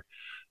last year,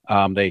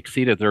 they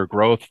exceeded their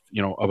growth,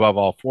 above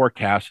all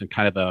forecasts. And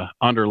kind of the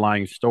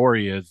underlying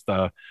story is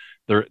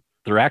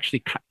they're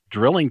actually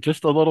drilling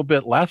just a little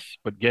bit less,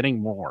 but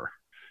getting more.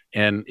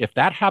 And if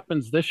that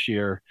happens this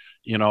year,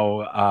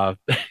 I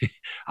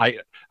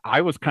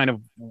was kind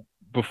of,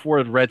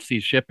 before the Red Sea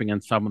shipping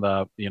and some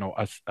of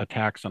the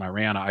attacks on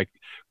Iran,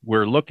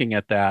 we're looking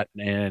at that,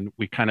 and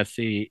we kind of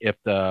see if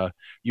the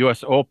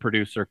U.S. oil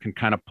producer can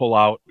kind of pull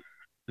out.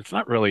 It's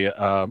not really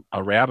a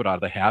rabbit out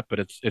of the hat, but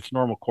it's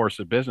normal course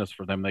of business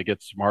for them. They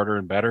get smarter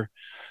and better.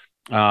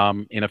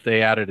 And if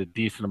they added a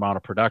decent amount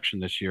of production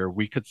this year,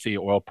 we could see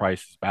oil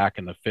prices back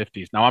in the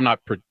 50s. Now,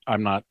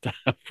 I'm not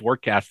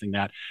forecasting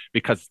that,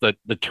 because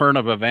the turn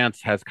of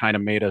events has kind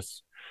of made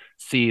us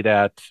see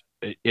that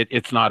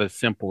it's not as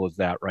simple as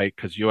that, right?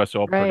 Because U.S.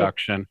 oil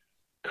production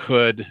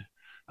could,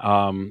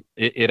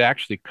 it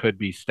actually could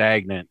be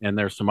stagnant, and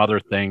there's some other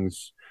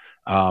things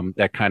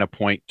that kind of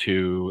point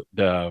to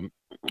the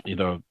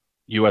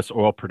U.S.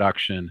 oil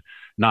production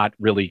not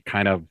really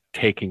kind of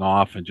taking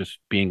off and just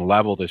being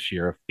level this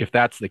year. If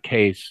that's the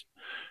case,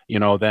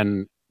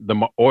 then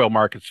the oil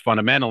markets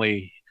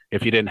fundamentally,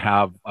 if you didn't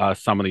have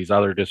some of these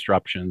other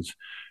disruptions,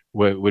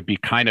 would be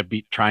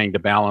trying to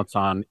balance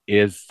on,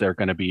 is there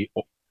going to be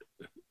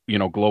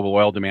global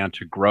oil demand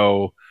to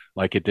grow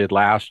like it did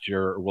last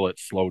year, or will it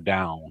slow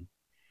down?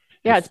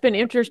 Yeah, it's been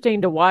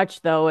interesting to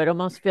watch, though. It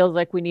almost feels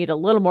like we need a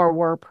little more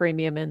war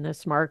premium in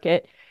this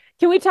market.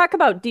 Can we talk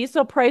about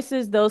diesel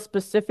prices, though,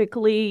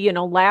 specifically?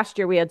 Last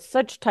year we had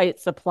such tight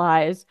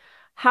supplies.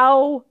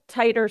 How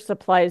tight are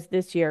supplies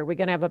this year? Are we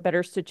going to have a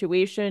better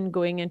situation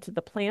going into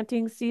the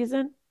planting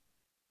season?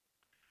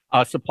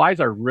 Supplies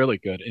are really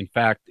good. In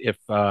fact, if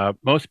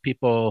most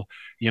people,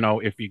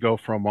 if you go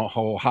from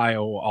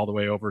Ohio all the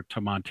way over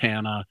to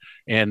Montana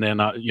and then,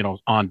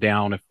 on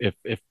down,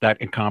 if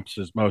that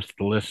encompasses most of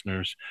the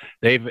listeners,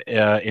 they've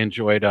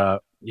enjoyed, a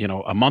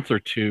month or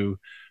two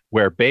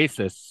where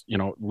basis,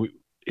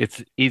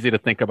 it's easy to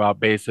think about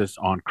basis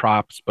on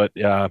crops, but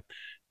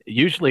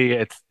usually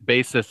it's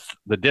basis,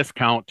 the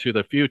discount to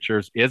the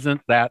futures isn't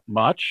that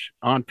much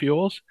on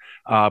fuels,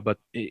 but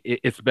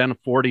it's been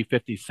 40,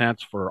 50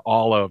 cents for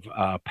all of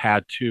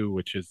PAD 2,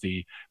 which is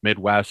the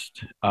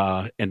Midwest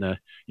in the,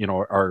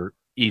 our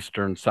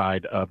eastern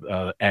side of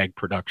ag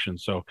production.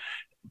 So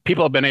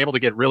people have been able to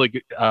get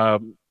really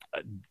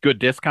good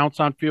discounts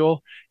on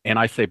fuel. And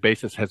I say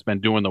basis has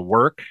been doing the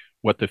work,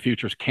 what the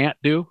futures can't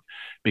do,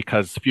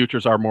 because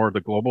futures are more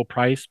the global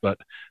price. But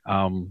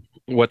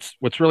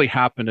what's really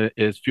happened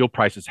is fuel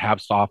prices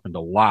have softened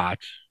a lot.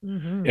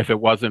 Mm-hmm. If it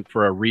wasn't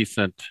for a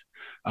recent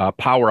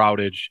power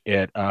outage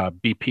at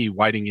BP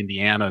Whiting,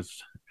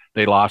 Indiana's,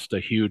 they lost a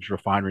huge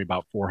refinery,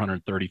 about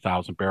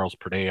 430,000 barrels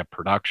per day of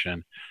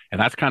production.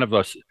 And that's kind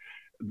of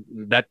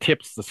that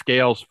tips the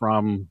scales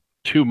from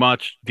too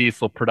much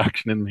diesel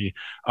production in the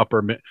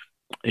upper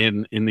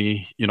in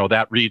the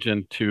that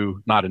region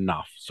to not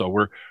enough. So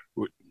we're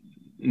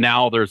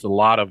now there's a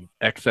lot of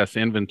excess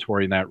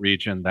inventory in that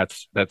region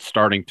that's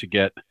starting to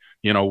get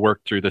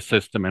worked through the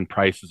system, and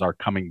prices are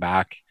coming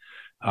back.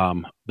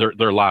 They're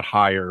a lot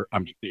higher.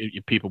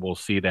 People will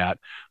see that,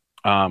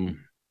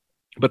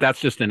 but that's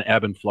just an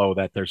ebb and flow.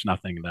 That there's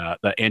nothing that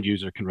the end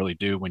user can really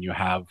do when you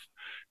have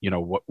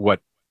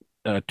what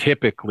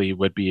typically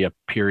would be a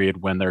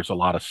period when there's a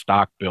lot of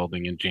stock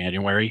building in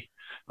January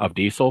of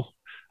diesel.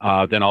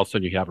 Then all of a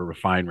sudden you have a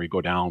refinery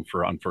go down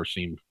for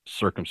unforeseen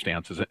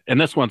circumstances.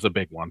 And this one's a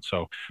big one.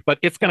 So, but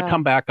it's going to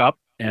come back up,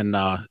 and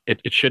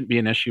it shouldn't be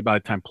an issue by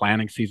the time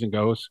planting season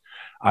goes.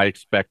 I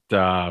expect,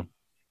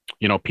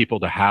 people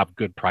to have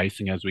good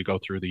pricing as we go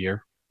through the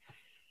year.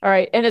 All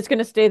right. And it's going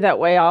to stay that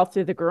way all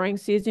through the growing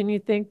season, you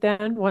think,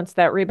 then, once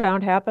that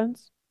rebound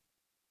happens?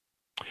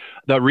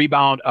 The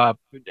rebound,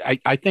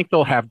 I think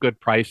they'll have good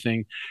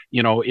pricing.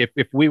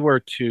 If we were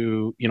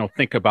to,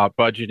 think about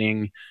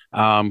budgeting,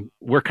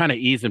 we're kind of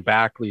easing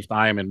back, at least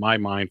I am in my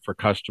mind, for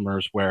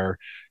customers, where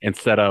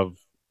instead of,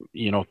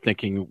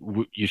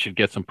 thinking you should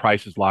get some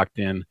prices locked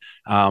in,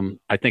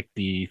 I think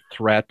the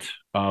threat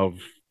of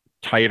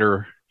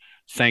tighter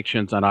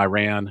sanctions on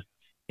Iran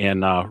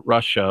and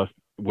Russia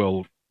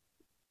will,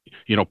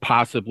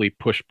 possibly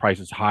push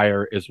prices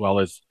higher, as well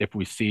as if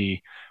we've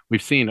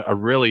seen a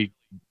really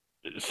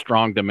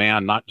strong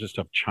demand, not just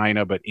of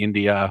China, but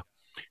India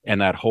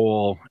and that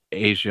whole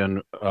Asian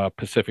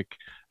Pacific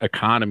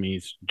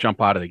economies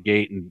jump out of the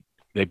gate, and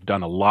they've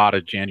done a lot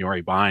of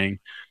January buying.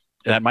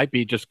 That might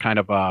be just kind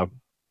of a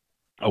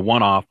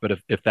one-off, but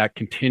if that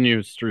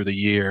continues through the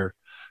year,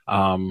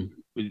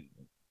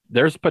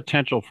 there's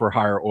potential for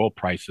higher oil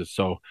prices.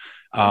 So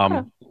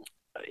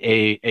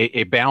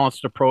a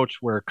balanced approach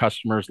where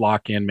customers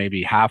lock in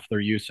maybe half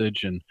their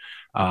usage. And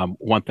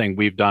one thing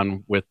we've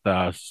done with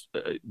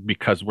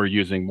because we're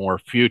using more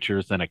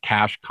futures than a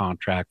cash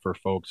contract for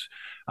folks,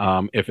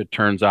 if it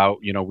turns out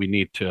we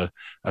need to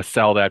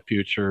sell that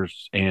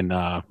futures, and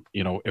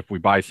if we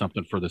buy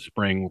something for the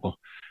spring,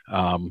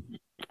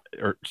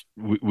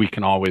 we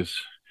can always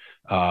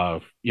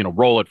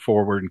roll it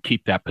forward and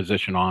keep that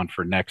position on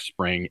for next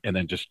spring, and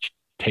then just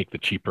take the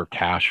cheaper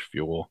cash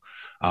fuel.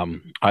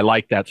 I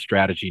like that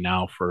strategy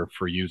now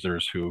for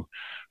users who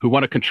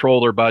want to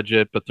control their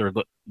budget, but they're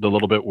a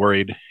little bit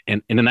worried.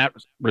 And in that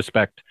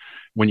respect,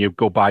 when you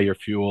go buy your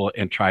fuel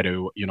and try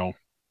to,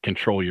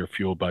 control your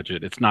fuel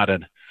budget, it's not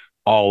an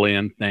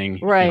all-in thing.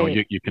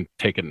 Right. You can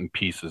take it in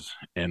pieces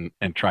and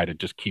try to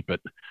just keep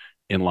it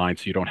in line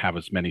so you don't have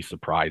as many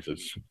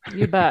surprises.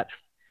 You bet.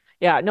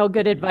 Yeah, no,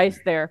 good advice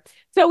there.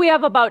 So we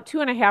have about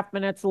 2.5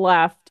 minutes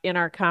left in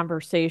our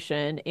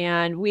conversation,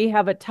 and we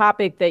have a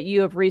topic that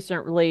you have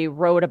recently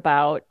wrote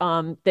about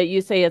that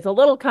you say is a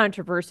little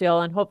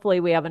controversial, and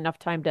hopefully we have enough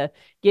time to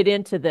get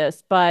into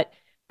this, but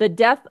the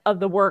death of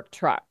the work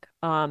truck.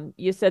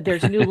 You said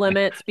there's new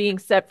limits being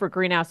set for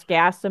greenhouse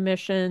gas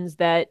emissions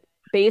that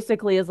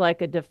basically is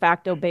like a de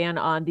facto ban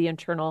on the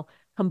internal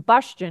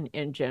combustion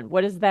engine.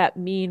 What does that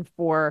mean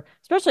for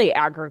especially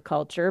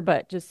agriculture,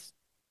 but just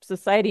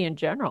society in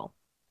general?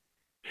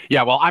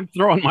 Yeah, well, I'm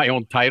throwing my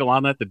own title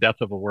on it, the death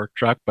of a work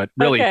truck, but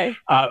really, okay.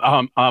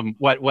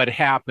 What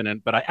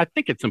happened, but I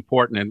think it's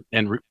important,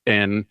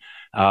 and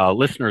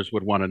listeners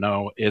would want to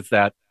know, is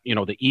that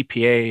the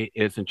EPA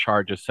is in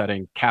charge of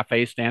setting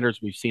CAFE standards.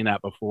 We've seen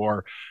that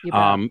before,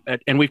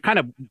 and we've kind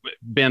of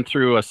been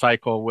through a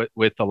cycle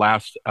with the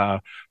last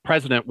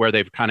president where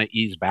they've kind of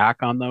eased back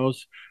on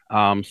those.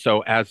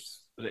 So as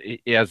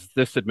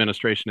this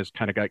administration has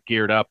kind of got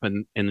geared up,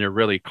 and they're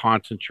really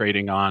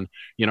concentrating on,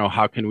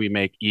 how can we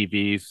make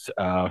EVs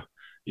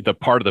the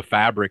part of the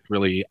fabric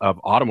really of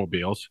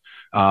automobiles,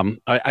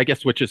 I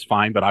guess, which is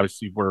fine, but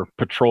obviously we're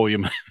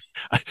petroleum.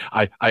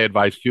 I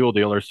advise fuel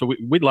dealers, so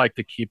we'd like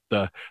to keep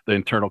the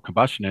internal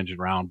combustion engine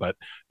around, but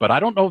I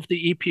don't know if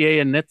the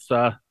EPA and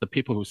NHTSA, the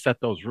people who set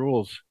those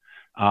rules,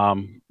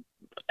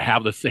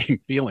 have the same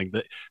feeling.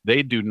 That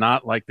they do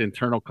not like the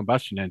internal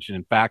combustion engine.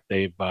 In fact,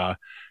 they've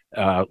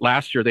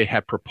last year they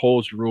had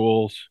proposed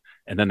rules,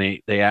 and then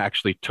they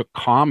actually took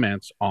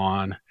comments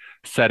on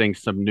setting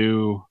some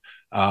new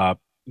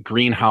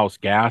greenhouse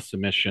gas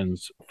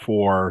emissions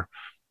for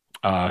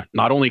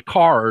not only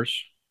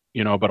cars,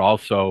 but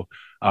also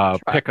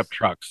pickup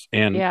trucks.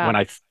 And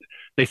Yeah.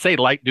 they say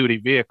light duty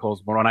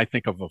vehicles, but when I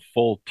think of a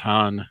full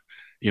ton,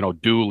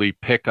 dually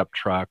pickup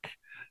truck,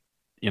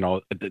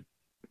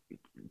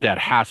 that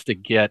has to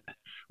get,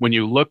 when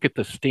you look at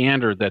the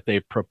standard that they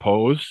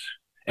propose,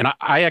 and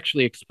I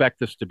actually expect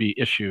this to be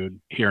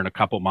issued here in a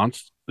couple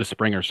months, this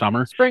spring or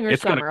summer.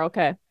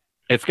 Okay.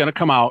 It's going to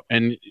come out,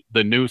 and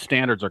the new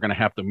standards are going to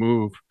have to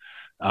move.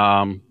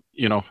 A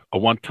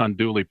 1-ton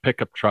dually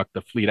pickup truck,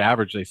 the fleet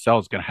average they sell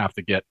is going to have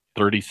to get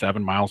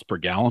 37 miles per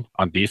gallon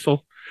on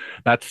diesel.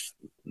 That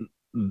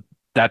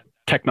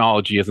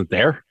technology isn't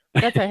there.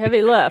 That's a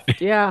heavy lift.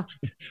 Yeah.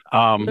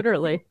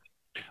 Literally.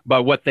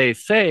 But what they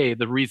say,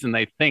 the reason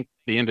they think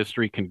the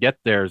industry can get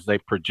there is they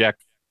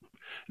project,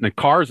 in the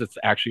cars, it's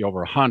actually over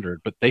 100,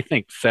 but they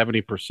think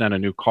 70%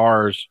 of new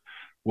cars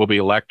will be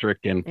electric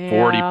and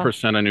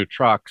 40% of new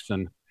trucks.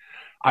 And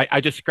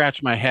I just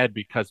scratch my head,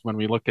 because when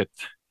we look at,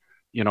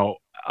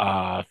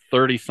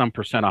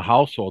 30-some% of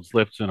households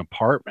lives in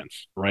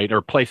apartments, right?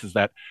 Or places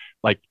that,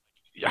 like,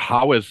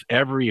 how is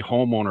every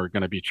homeowner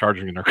going to be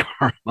charging their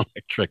car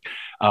electric?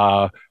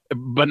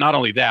 But not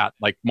only that,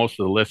 like most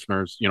of the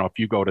listeners, if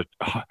you go to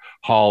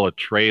haul a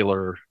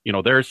trailer,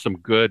 there's some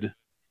good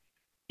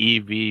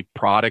EV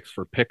products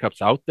for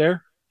pickups out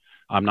there.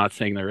 I'm not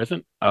saying there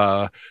isn't.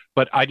 But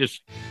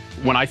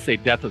when I say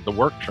death of the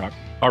work truck,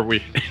 are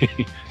we?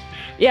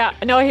 Yeah,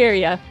 no, I hear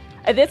you.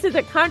 This is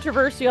a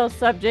controversial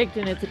subject,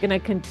 and it's going to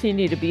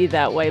continue to be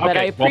that way. But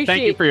I appreciate,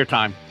 thank you for your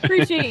time.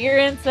 Appreciate your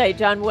insight.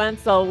 John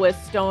Wenzel with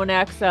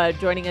StoneX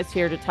joining us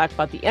here to talk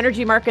about the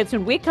energy markets.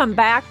 When we come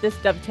back, this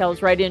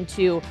dovetails right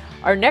into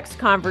our next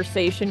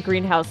conversation,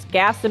 greenhouse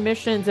gas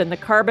emissions and the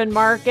carbon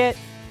market.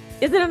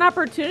 Is it an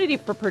opportunity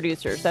for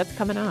producers? That's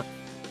coming up.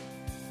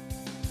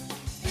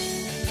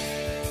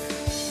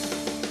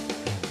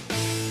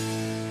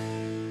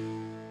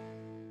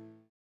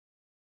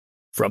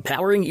 From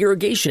powering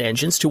irrigation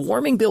engines to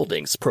warming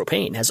buildings,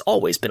 propane has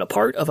always been a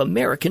part of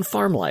American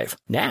farm life.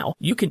 Now,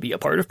 you can be a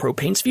part of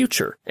propane's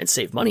future and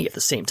save money at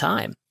the same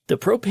time. The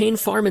Propane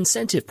Farm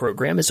Incentive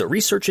Program is a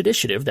research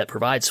initiative that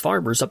provides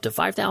farmers up to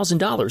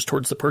 $5,000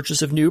 towards the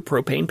purchase of new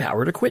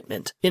propane-powered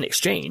equipment. In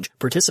exchange,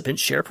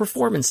 participants share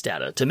performance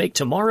data to make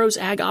tomorrow's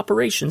ag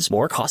operations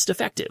more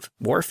cost-effective,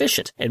 more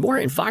efficient, and more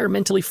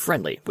environmentally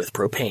friendly with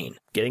propane.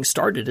 Getting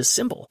started is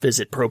simple.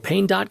 Visit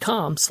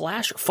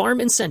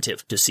propane.com/farm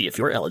incentive to see if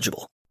you're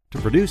eligible.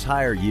 To produce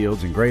higher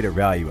yields and greater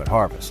value at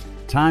harvest,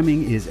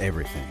 timing is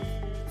everything.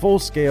 Full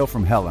Scale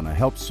from Helena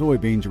helps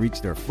soybeans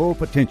reach their full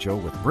potential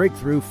with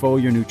breakthrough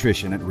foliar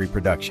nutrition and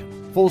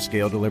reproduction. Full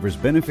Scale delivers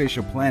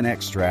beneficial plant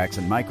extracts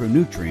and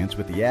micronutrients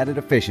with the added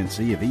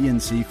efficiency of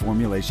ENC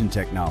formulation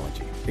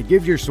technology. It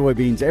gives your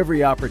soybeans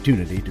every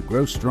opportunity to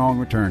grow strong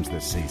returns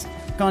this season.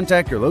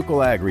 Contact your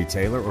local ag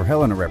retailer or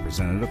Helena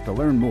representative to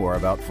learn more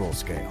about Full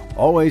Scale.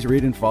 Always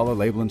read and follow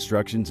label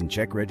instructions and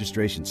check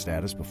registration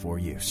status before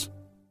use.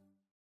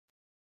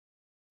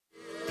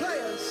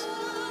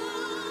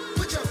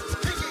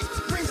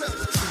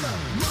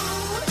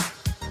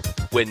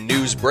 When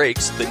news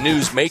breaks, the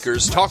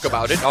newsmakers talk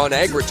about it on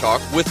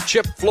AgriTalk with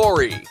Chip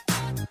Flory.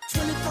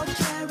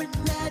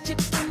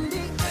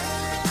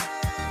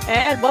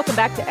 And welcome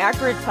back to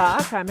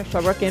AgriTalk. I'm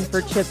Michelle Rook in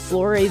for Chip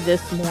Flory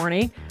this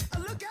morning.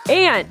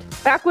 And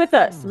back with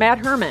us, Matt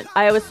Herman,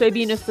 Iowa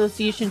Soybean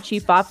Association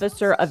Chief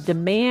Officer of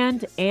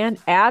Demand and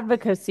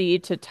Advocacy,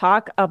 to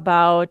talk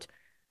about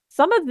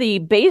some of the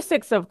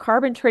basics of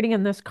carbon trading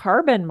in this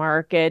carbon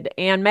market.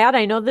 And Matt,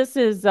 I know this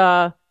is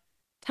a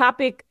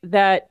topic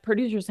that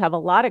producers have a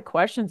lot of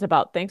questions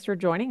about. Thanks for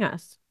joining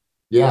us.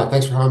 Yeah,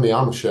 thanks for having me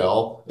on,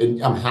 Michelle.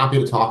 And I'm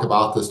happy to talk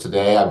about this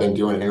today. I've been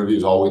doing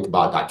interviews all week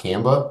about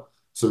dicamba,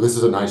 so this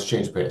is a nice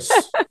change pace.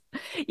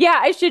 Yeah,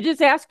 I should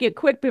just ask you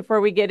quick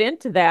before we get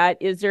into that.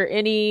 Is there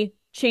any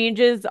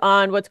changes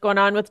on what's going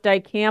on with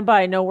dicamba?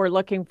 I know we're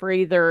looking for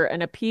either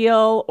an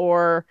appeal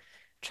or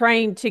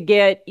trying to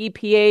get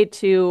EPA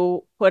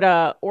to put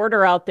a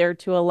order out there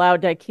to allow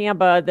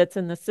dicamba that's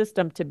in the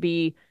system to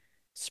be,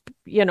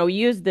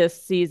 used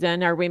this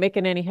season. Are we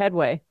making any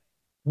headway?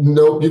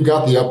 Nope, you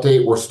got the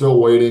update. We're still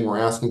waiting. We're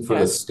asking for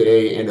the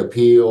stay and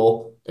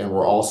appeal, and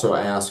we're also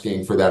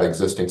asking for that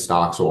existing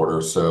stocks order.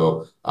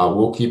 So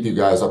we'll keep you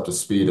guys up to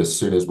speed as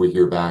soon as we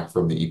hear back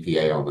from the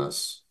EPA on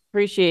this.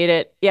 Appreciate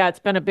it. Yeah, it's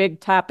been a big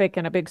topic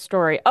and a big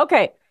story.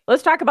 Okay,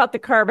 let's talk about the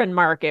carbon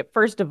market.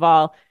 First of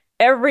all,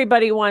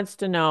 everybody wants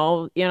to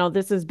know,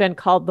 this has been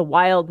called the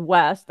Wild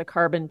West, the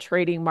carbon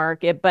trading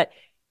market, but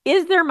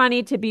is there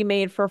money to be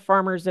made for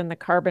farmers in the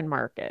carbon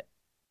market?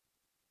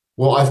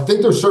 Well, I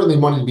think there's certainly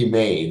money to be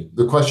made.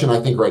 The question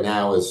I think right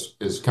now is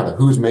kind of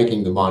who's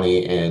making the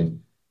money and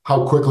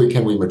how quickly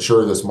can we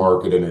mature this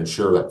market and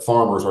ensure that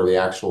farmers are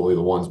actually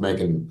the ones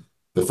making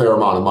the fair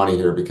amount of money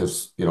here,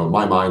 because, in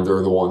my mind,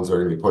 they're the ones that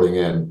are going to be putting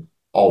in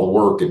all the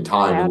work and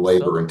time and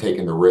labor and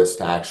taking the risk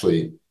to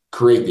actually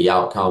create the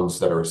outcomes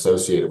that are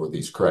associated with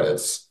these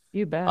credits.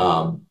 You bet.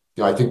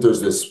 I think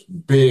there's this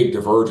big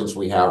divergence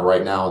we have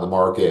right now in the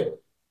market.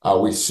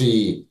 We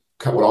see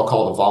what I'll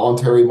call the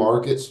voluntary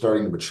market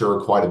starting to mature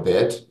quite a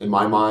bit in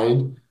my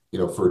mind.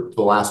 For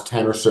the last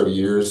 10 or so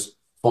years,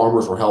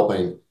 farmers were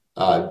helping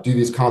do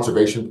these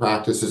conservation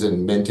practices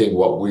and minting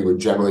what we would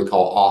generally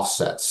call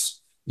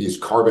offsets, these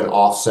carbon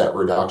offset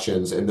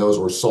reductions, and those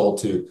were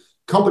sold to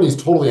companies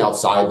totally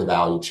outside the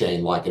value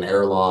chain, like an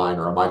airline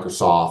or a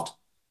Microsoft,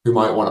 who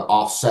might want to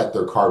offset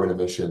their carbon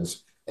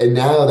emissions. And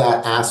now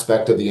that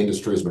aspect of the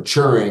industry is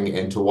maturing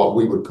into what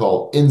we would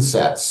call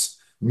insets,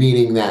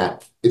 meaning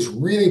that it's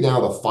really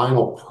now the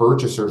final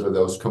purchasers of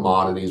those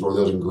commodities or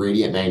those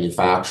ingredient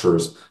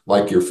manufacturers,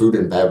 like your food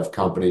and bev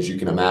companies, you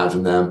can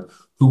imagine them,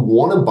 who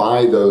want to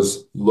buy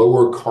those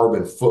lower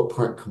carbon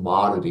footprint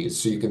commodities.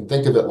 So you can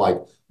think of it like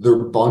they're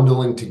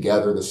bundling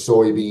together the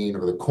soybean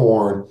or the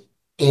corn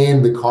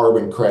and the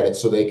carbon credit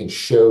so they can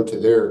show to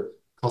their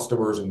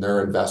customers and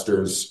their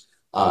investors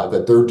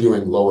that they're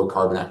doing lower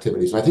carbon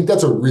activities. And I think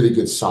that's a really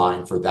good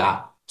sign for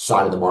that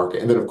side of the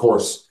market. And then, of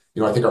course,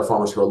 I think our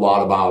farmers hear a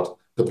lot about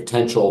the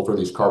potential for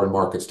these carbon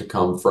markets to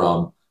come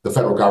from the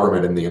federal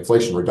government and the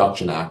Inflation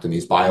Reduction Act and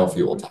these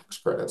biofuel tax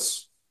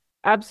credits.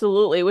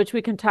 Absolutely, which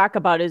we can talk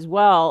about as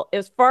well.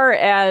 As far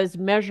as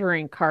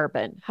measuring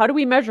carbon, how do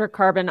we measure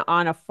carbon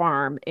on a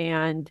farm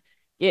and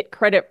get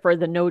credit for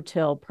the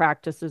no-till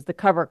practices, the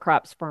cover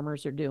crops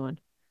farmers are doing?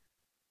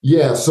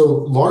 Yeah, so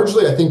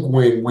largely, I think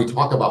when we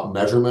talk about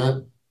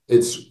measurement,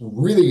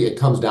 it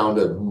comes down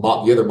to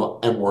the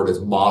other M word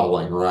is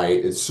modeling,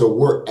 right? So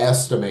we're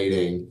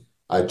estimating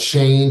a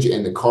change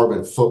in the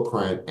carbon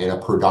footprint in a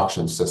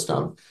production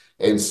system.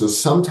 And so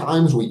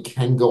sometimes we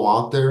can go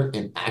out there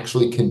and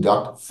actually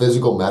conduct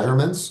physical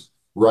measurements,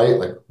 right?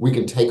 Like we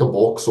can take a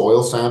bulk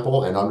soil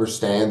sample and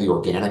understand the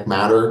organic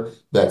matter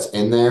that's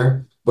in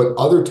there. But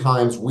other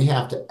times we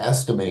have to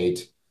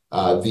estimate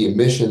the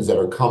emissions that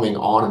are coming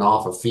on and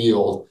off a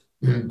field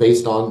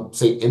based on,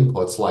 say,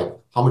 inputs like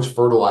how much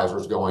fertilizer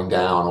is going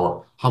down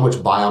or how much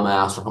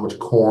biomass or how much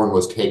corn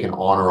was taken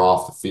on or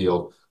off the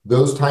field.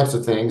 Those types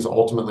of things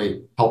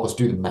ultimately help us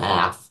do the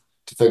math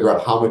to figure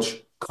out how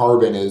much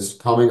carbon is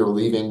coming or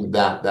leaving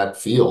that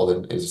field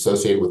and is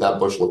associated with that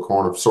bushel of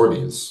corn or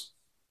soybeans.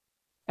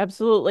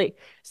 Absolutely.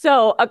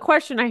 So a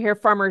question I hear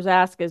farmers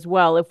ask as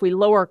well, if we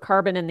lower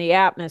carbon in the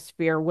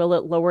atmosphere, will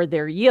it lower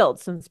their yield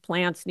since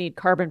plants need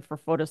carbon for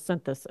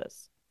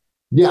photosynthesis?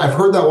 Yeah, I've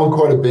heard that one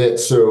quite a bit.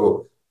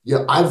 So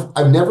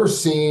I've never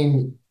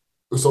seen,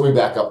 so let me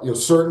back up.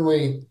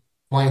 Certainly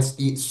plants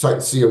eat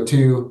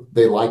CO2,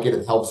 they like it,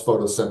 it helps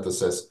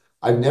photosynthesis.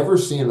 I've never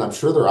seen, and I'm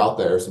sure they're out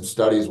there, some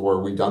studies where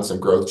we've done some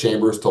growth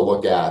chambers to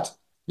look at,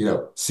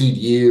 seed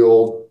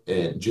yield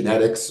and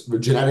genetics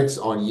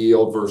on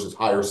yield versus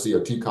higher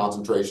CO2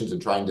 concentrations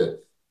and trying to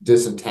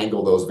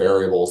disentangle those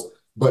variables.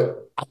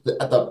 But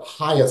at the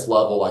highest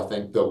level, I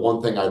think the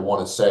one thing I'd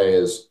want to say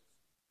is,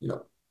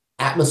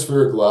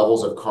 atmospheric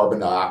levels of carbon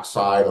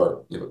dioxide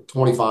are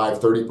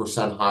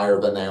 25-30% higher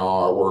than they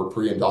were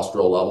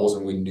pre-industrial levels,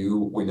 and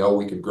we know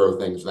we could grow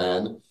things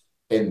then.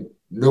 And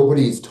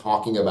nobody's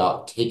talking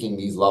about taking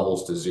these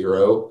levels to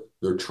zero.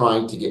 They're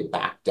trying to get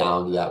back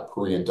down to that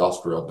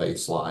pre-industrial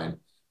baseline.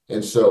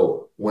 And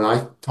so when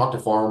I talk to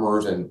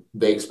farmers and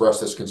they express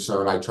this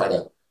concern, I try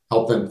to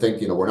help them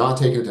think, we're not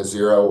taking it to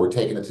zero, we're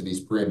taking it to these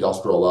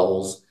pre-industrial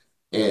levels.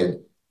 And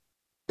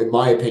in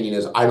my opinion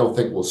is I don't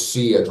think we'll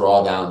see a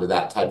drawdown to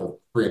that type of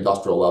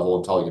pre-industrial level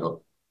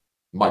until,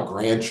 my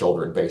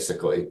grandchildren,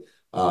 basically.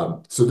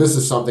 So this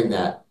is something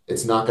that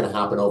it's not going to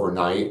happen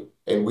overnight,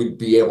 and we'd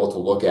be able to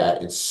look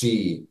at and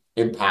see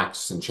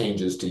impacts and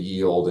changes to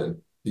yield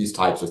and these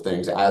types of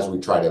things as we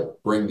try to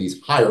bring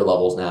these higher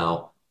levels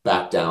now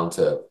back down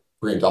to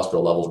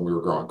pre-industrial levels when we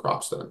were growing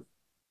crops then. All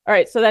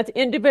right, so that's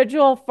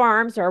individual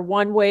farms are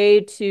one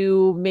way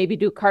to maybe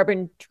do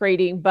carbon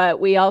trading, but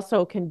we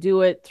also can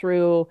do it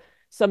through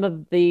some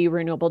of the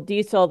renewable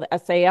diesel, the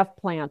SAF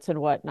plants and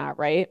whatnot,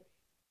 right?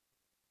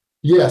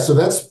 Yeah, so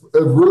that's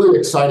a really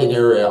exciting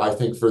area, I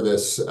think, for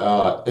this,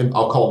 and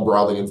I'll call them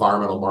broadly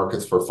environmental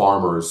markets for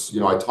farmers.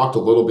 I talked a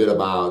little bit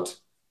about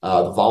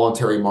the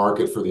voluntary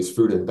market for these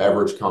food and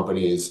beverage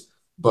companies,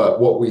 but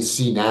what we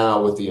see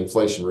now with the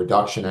Inflation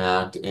Reduction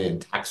Act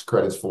and tax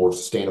credits for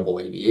sustainable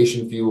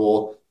aviation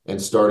fuel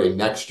and starting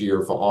next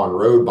year for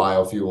on-road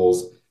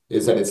biofuels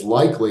is that it's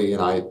likely,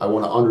 and I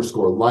want to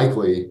underscore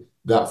likely,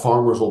 that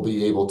farmers will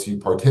be able to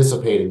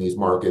participate in these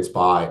markets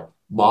by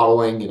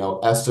modeling,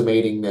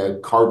 estimating the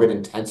carbon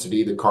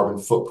intensity, the carbon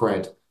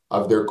footprint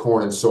of their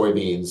corn and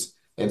soybeans.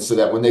 And so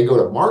that when they go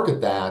to market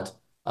that,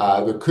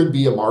 there could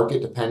be a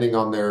market depending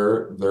on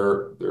their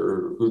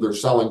who they're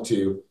selling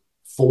to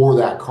for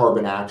that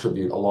carbon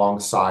attribute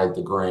alongside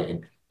the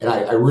grain. And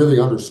I really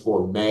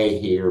underscore may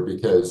here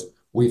because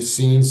we've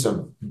seen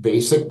some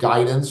basic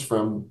guidance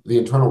from the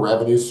Internal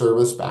Revenue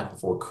Service back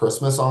before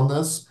Christmas on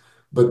this,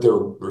 but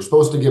they're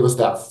supposed to give us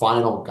that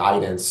final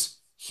guidance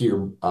here.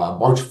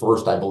 March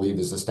 1st, I believe,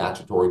 is the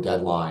statutory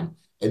deadline.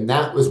 And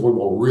that is when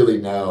we'll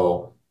really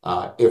know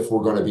if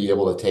we're going to be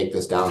able to take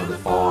this down to the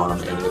farm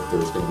and if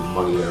there's going to be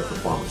money there for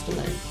farmers to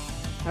make.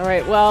 All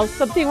right, well,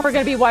 something we're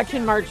going to be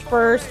watching March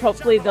 1st.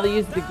 Hopefully they'll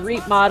use the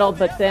GREET model,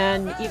 but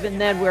then even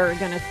then we're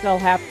going to still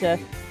have to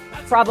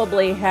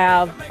probably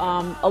have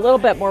a little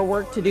bit more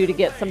work to do to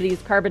get some of these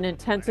carbon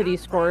intensity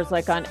scores,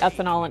 like on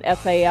ethanol and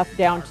SAF,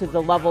 down to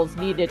the levels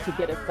needed to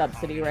get a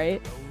subsidy,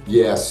 right?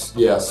 Yes.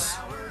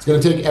 It's going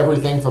to take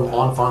everything from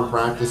on-farm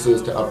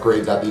practices to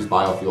upgrades at these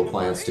biofuel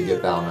plants to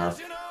get down there.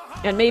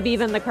 And maybe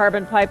even the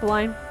carbon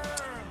pipeline?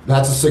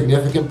 That's a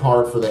significant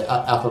part for the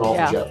ethanol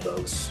to jet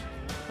folks.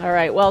 All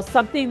right. Well,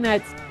 something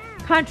that's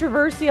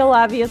controversial,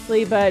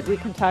 obviously, but we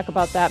can talk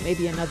about that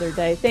maybe another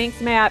day. Thanks,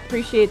 Matt.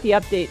 Appreciate the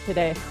update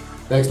today.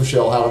 Thanks,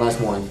 Michelle. Have a nice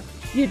morning.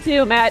 You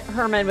too. Matt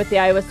Herman with the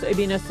Iowa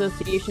Soybean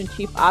Association,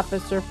 Chief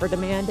Officer for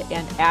Demand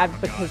and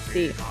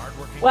Advocacy.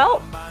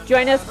 Well,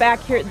 join us back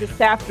here this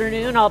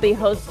afternoon. I'll be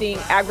hosting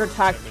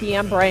AgriTalk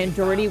PM. Brian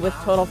Doherty with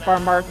Total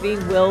Farm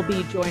Marketing will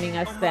be joining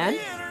us then.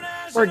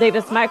 For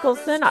Davis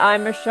Michelson,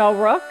 I'm Michelle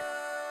Rook.